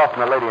both your boss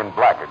and the lady in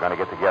black are going to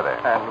get together.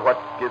 And what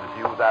gives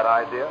you that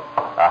idea?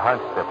 A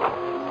hunch, Stipple.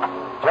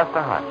 Just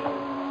a hunch.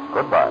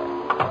 Goodbye. The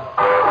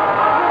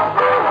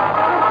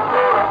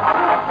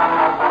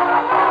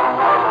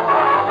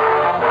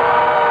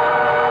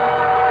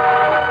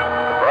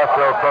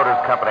Brasso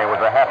Produce Company was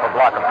a half a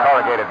block of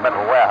corrugated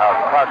metal warehouse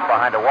crouched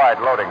behind a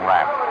wide loading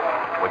ramp,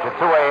 which at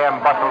 2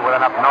 a.m. bustled with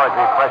enough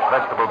noisy, fresh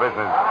vegetable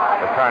business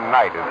to turn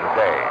night into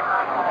day.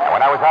 And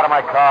when I was out of my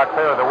car,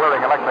 clear of the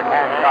whirring electric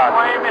hand carts,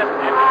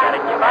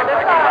 and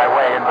picking my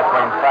way in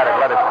between sided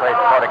lettuce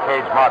crates toward a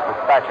cage marked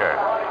dispatcher,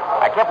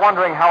 I kept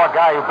wondering how a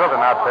guy who built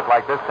an outfit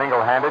like this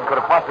single-handed could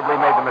have possibly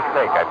made the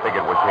mistake I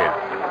figured was his.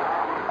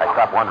 I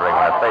stopped wondering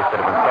when a face that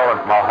had been stolen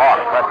from a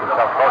hawk pressed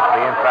itself close to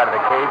the inside of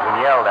the cage and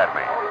yelled at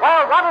me.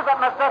 Well, what is it,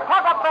 mister?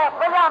 Talk up fast,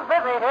 will you? I'm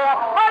busy here.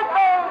 Wait,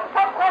 please.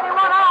 681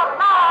 out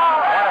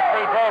now. I want to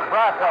see Dave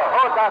Brasso.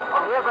 Oh, that's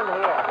he isn't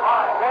here.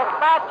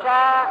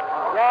 Dispatcher.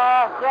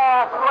 Yes.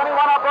 21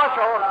 a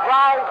bushel.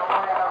 Right.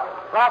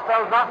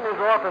 Brasso's not in his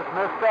office,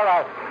 mister.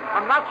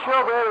 I'm not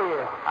sure where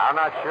he is. I'm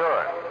not sure.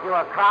 You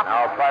a cop?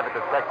 No, private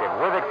detective.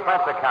 With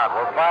expense account.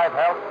 Will 5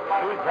 help?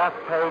 He just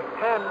paid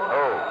 10.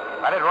 Oh,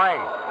 let it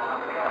ring.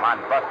 Come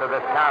on, Buster,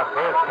 this counts.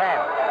 Here's 10.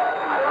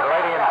 The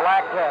lady in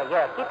black?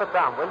 Yeah. Keep it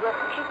down, will you?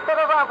 She stood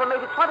around for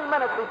maybe 20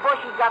 minutes before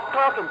she got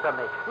talking to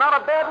me. Not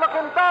a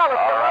bad-looking doll.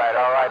 All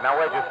right. Now,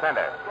 where'd you send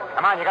her?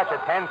 Come on, you got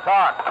your 10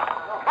 talk.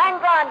 Hang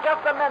on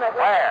just a minute.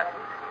 Where?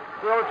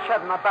 The old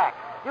shed in the back.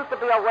 Used to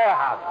be a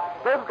warehouse.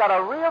 They've got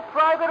a real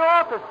private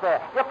office there.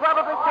 You'll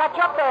probably catch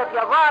up there if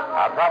you run.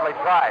 I'll probably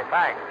try.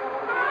 Thanks.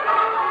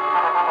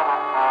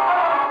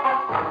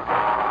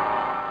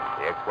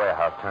 The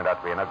ex-warehouse turned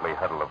out to be an ugly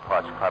huddle of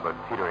parched cobblers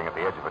teetering at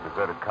the edge of a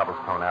deserted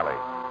cobblestone alley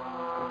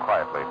and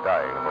quietly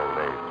dying of old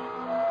age.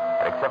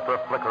 And except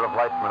for a flicker of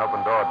light from an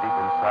open door deep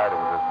inside,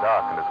 it was as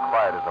dark and as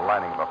quiet as the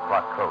lining of a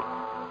frock coat.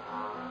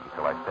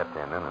 Until I stepped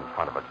in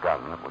front of a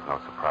gun, it was no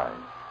surprise.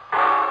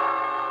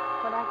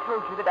 When I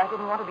told you that I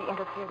didn't want to be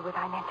interfered with,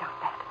 I meant just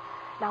that.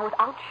 Now,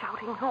 without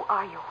shouting, who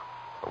are you?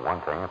 For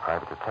one thing, a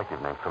private detective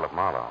named Philip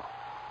Marlowe.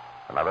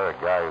 Another, a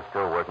guy who's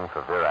still working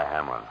for Vera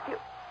Hamlin.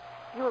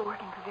 You were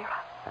working for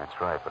Vera? That's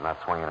right, but not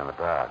swinging in the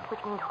dark.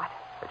 Which means what?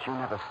 That you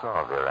never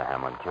saw Vera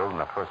Hamlin killed in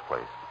the first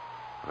place.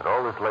 And that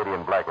all this lady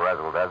in black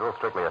razzle-dazzle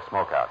strictly a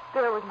smokeout.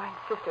 Vera was my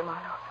sister,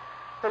 Marlowe.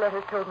 Her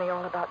letters told me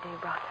all about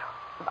Dave Brasso,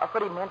 about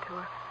what he meant to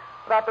her,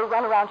 about the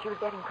runaround she was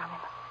getting from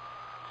him.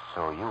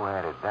 So you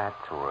added that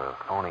to a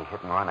phony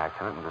hit-and-run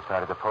accident and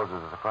decided to pose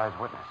as a surprise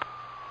witness.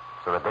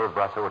 So that Dave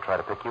Brasso would try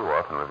to pick you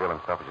off and reveal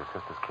himself as your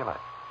sister's killer,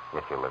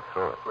 if you lived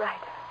through it.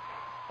 Right.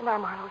 And now,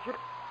 Marlowe,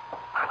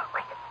 Marlowe,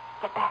 quick.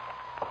 Get back.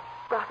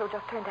 Brasso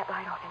just turned that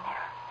light off in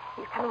there.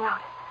 He's coming out,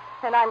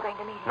 and I'm going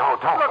to meet him.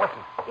 No, don't. Look,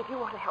 Listen. If you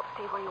want to help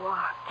stay where you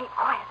are, keep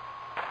quiet.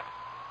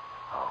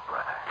 Oh,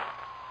 brother.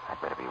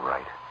 I'd better be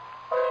right.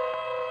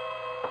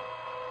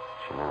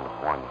 She moved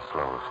one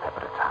slow step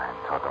at a time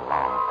toward the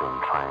long, thin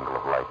triangle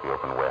of light the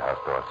open warehouse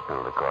door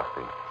spilled across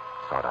the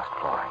sawdust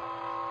flooring.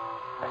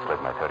 I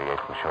slid my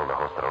 .38 from shoulder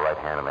holster to the right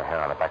hand, and the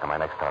hair on the back of my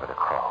neck started to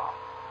crawl.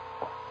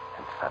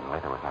 And suddenly,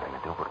 there was nothing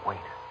to do but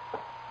wait.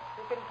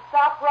 You can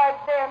stop right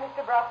there,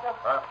 Mr. Brasso.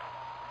 Huh?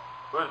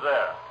 Who's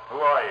there? Who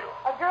are you?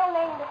 A girl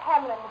named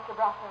Hamlin, Mr.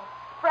 Brasso.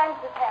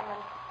 Frances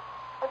Hamlin.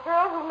 A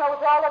girl who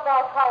knows all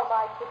about how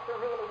my sister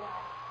really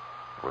died.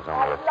 It was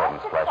only a sudden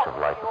flash of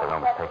light, but there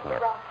was no mistaking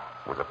it.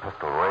 It was a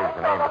pistol raised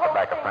and aimed at the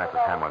back of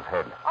Frances Hamlin's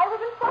head.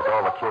 It was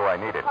all the cue I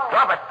needed.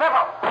 Drop it,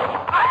 Sybil!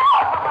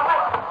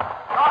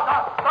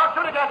 Don't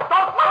shoot again!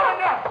 Don't shoot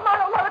again!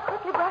 Marlowe,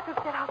 quickly, Brasso's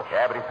get out.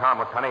 Yeah, but he's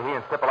harmless, honey. He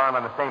and Stipple aren't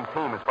on the same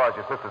team as far as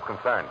your sister's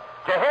concerned.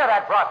 Did you hear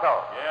that,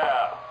 Brasso?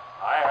 Yeah,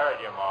 I heard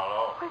you,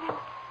 Marlowe.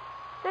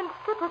 Then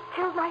Stipple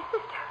killed my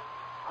sister.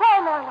 Why,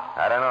 Marlowe?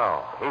 I don't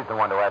know. He's the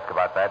one to ask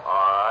about that.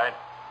 All right.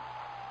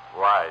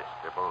 Why,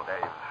 Stipple?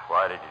 Dave,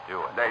 why did you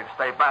do it? Dave,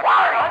 stay back.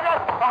 Why?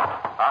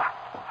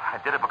 I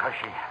did it because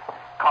she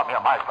caught me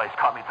at my place,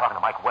 caught me talking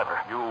to Mike Weber.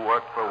 You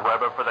worked for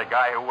Weber, for the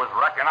guy who was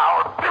wrecking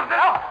our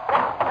business?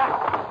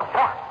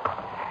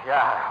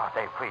 Yeah,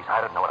 Dave, please,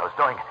 I didn't know what I was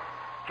doing.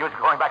 She was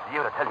going back to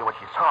you to tell you what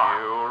she saw.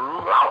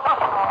 You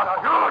louse!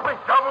 You've been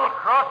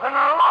double-crossing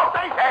a louse!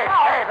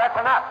 Dave, that's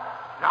enough.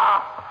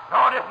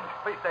 No, it isn't.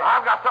 Please, Dave.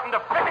 I've got something to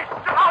finish.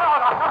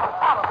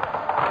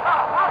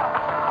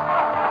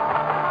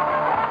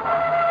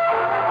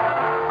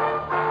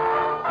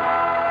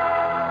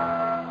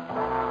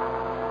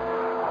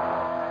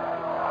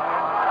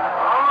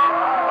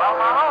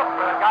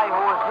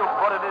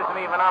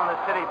 On the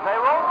city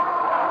payroll.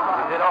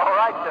 You did all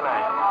right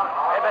tonight.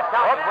 Hey, but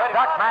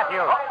Doc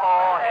Matthews.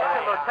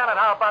 Hey, Lieutenant,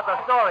 how about the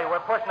story?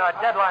 We're pushing our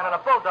deadline on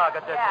a bulldog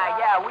edition.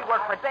 Yeah, we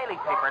work for daily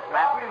papers,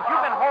 Matthews.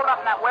 You've been holed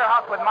up in that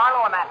warehouse with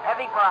Marlowe and that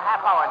heavy for a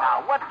half hour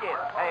now. What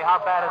gives? Hey, how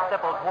bad is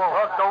Stipple's wound?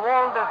 Look, the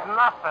wound is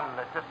nothing.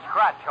 It's a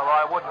scratch, although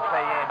I wouldn't say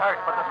he ain't hurt.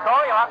 But the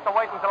story, you'll have to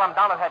wait until I'm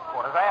down at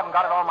headquarters. I haven't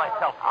got it all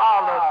myself.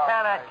 Oh,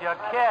 Lieutenant, you're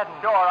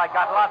kidding. Sure, I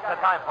got lots of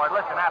time for it.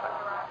 Listen, Abbott.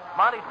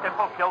 Monty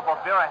Stipple killed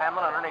both Vera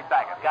Hamlin and Ernie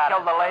Baggett. He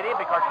killed the lady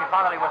because she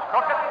found out he was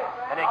crooked,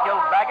 and he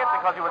killed Baggett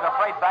because he was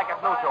afraid Baggett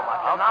knew too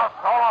much. And now,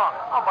 so long.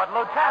 Oh, but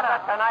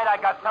Lieutenant, tonight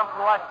I got something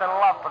less than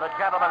love for the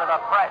gentleman of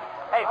the press.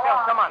 Hey, Phil,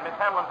 come on. Miss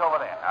Hamlin's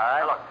over there. All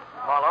right. Now, look,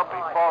 Marlowe,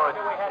 before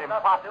it's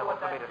impossible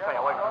for me to stay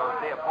away from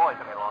those dear boys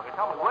any longer,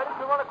 tell me, where did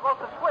you run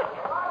across the switch?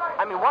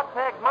 I mean, what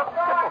the heck Monty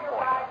Stipple for?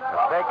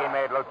 Mistake he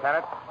made,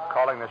 Lieutenant,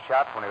 calling the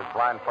shots when he was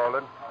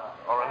blindfolded.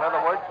 Or in other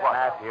words, what?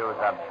 Matthews,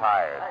 I'm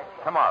tired.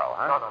 Tomorrow,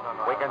 huh?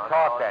 No. We can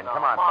talk then.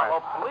 Come on, Marlowe,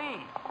 Frank.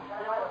 please.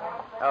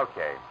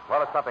 Okay.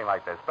 Well, it's something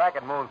like this. Back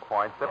at Moon's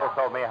Point, Stipple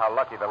told me how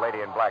lucky the lady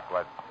in black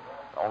was.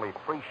 Only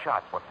 3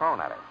 shots were thrown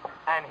at him.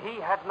 And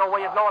he had no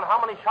way of knowing how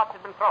many shots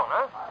had been thrown,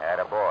 huh?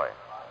 Attaboy.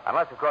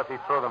 Unless, of course, he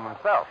threw them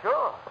himself.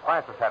 Sure.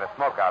 Francis had a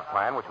smokeout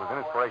plan, which was an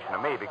inspiration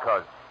to me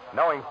because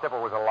knowing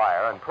Stipple was a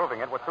liar and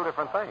proving it were 2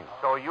 different things.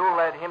 So you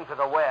led him to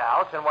the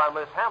warehouse, and while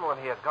Miss Hamlin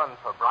here gunned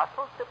for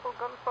Brasso, Stipple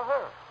gunned for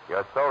her.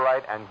 You're so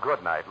right, and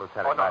good night,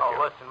 Lieutenant Matthews.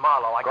 No, listen,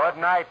 Marlowe, Good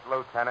night,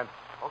 Lieutenant.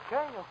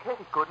 Okay.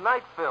 Good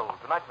night, Phil.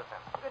 Good night, Miss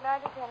Hamlin. Good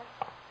night, Lieutenant.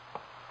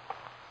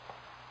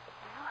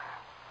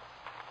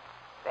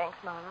 Thanks,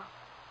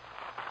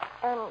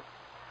 Marlowe.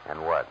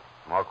 And what?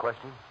 More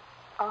questions?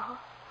 Uh-huh.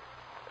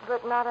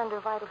 But not under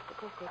vital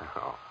statistics.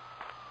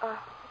 Oh.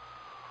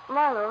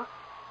 Marlowe,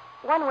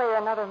 one way or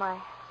another, my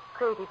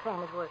crazy plan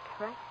has worked,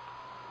 right?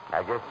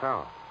 I guess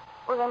so.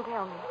 Well, then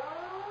tell me.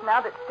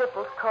 Now that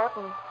Stipple's caught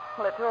and,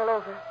 well, it's all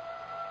over,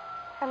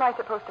 am I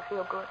supposed to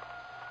feel good?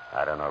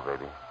 I don't know,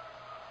 baby.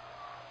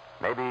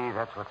 Maybe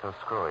that's what's so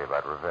screwy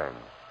about revenge.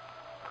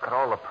 It's got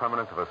all the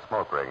permanence of a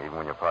smoke ring, even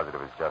when you're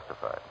positive it's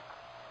justified.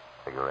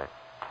 Cigarette?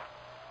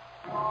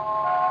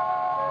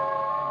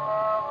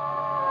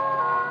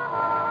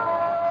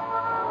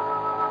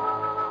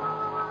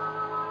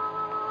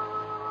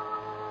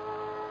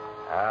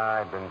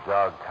 I'd been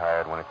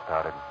dog-tired when it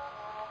started.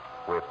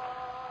 Whipped.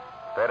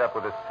 Fed up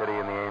with the city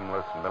and the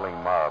aimless, milling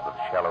mob of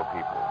shallow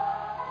people.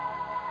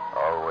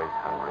 Always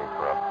hungry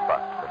for a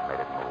buck that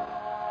made it move.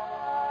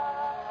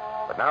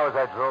 But now as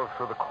I drove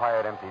through the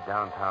quiet, empty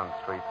downtown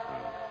streets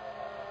and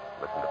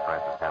listened to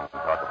Frances Hamlin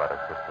talk about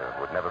her sister,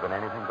 who had never been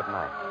anything but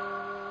nice,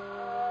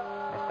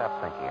 I stopped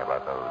thinking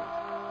about those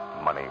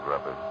money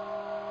grubbers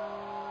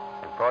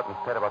and thought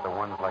instead about the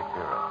ones like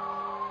Vera.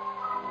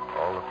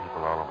 All the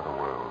people all over the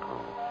world who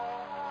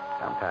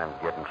sometimes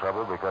get in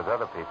trouble because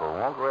other people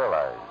won't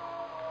realize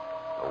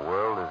the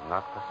world is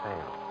not for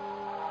sale.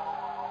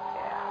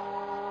 Yeah.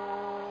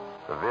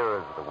 The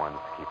Veras are the ones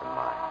to keep in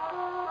mind.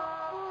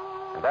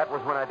 And that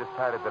was when I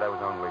decided that I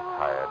was only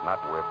tired,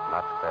 not whipped,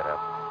 not fed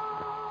up.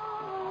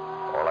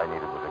 All I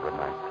needed was a good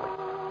night's sleep.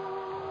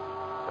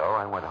 So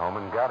I went home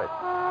and got it.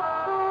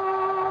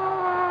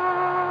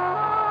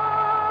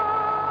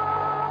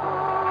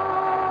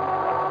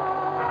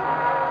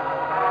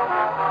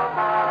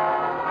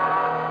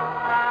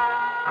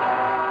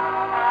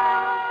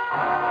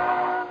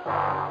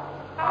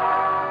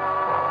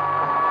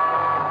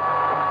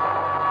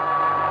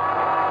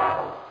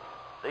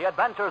 The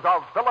Adventures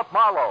of Philip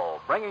Marlowe,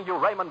 bringing you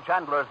Raymond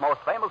Chandler's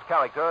most famous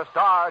character,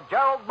 star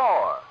Gerald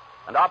Moore,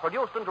 and are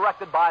produced and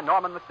directed by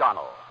Norman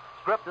McDonald.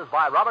 script is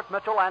by Robert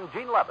Mitchell and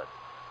Gene Levitt.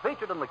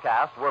 Featured in the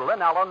cast were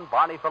Lynn Allen,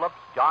 Barney Phillips,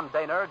 John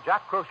Daner,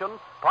 Jack Crucian,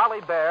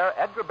 Parley Bear,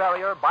 Edgar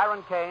Barrier,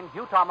 Byron Kane,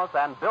 Hugh Thomas,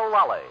 and Bill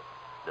Raleigh.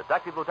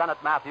 Detective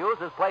Lieutenant Matthews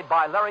is played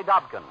by Larry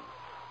Dobkin.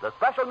 The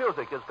special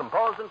music is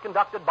composed and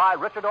conducted by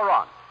Richard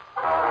Oron.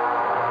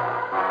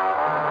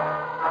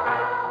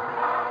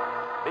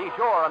 Be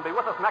sure and be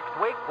with us next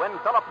week when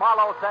Philip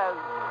Marlowe says...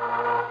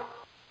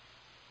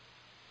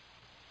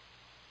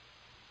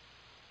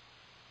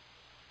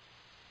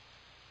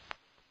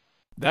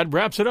 That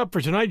wraps it up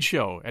for tonight's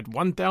show at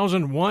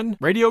 1001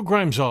 Radio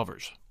Crime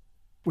Solvers.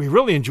 We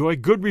really enjoy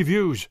good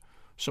reviews,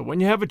 so when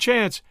you have a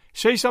chance,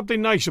 say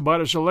something nice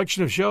about a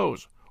selection of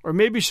shows, or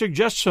maybe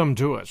suggest some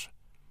to us.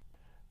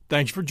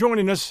 Thanks for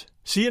joining us.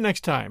 See you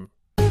next time.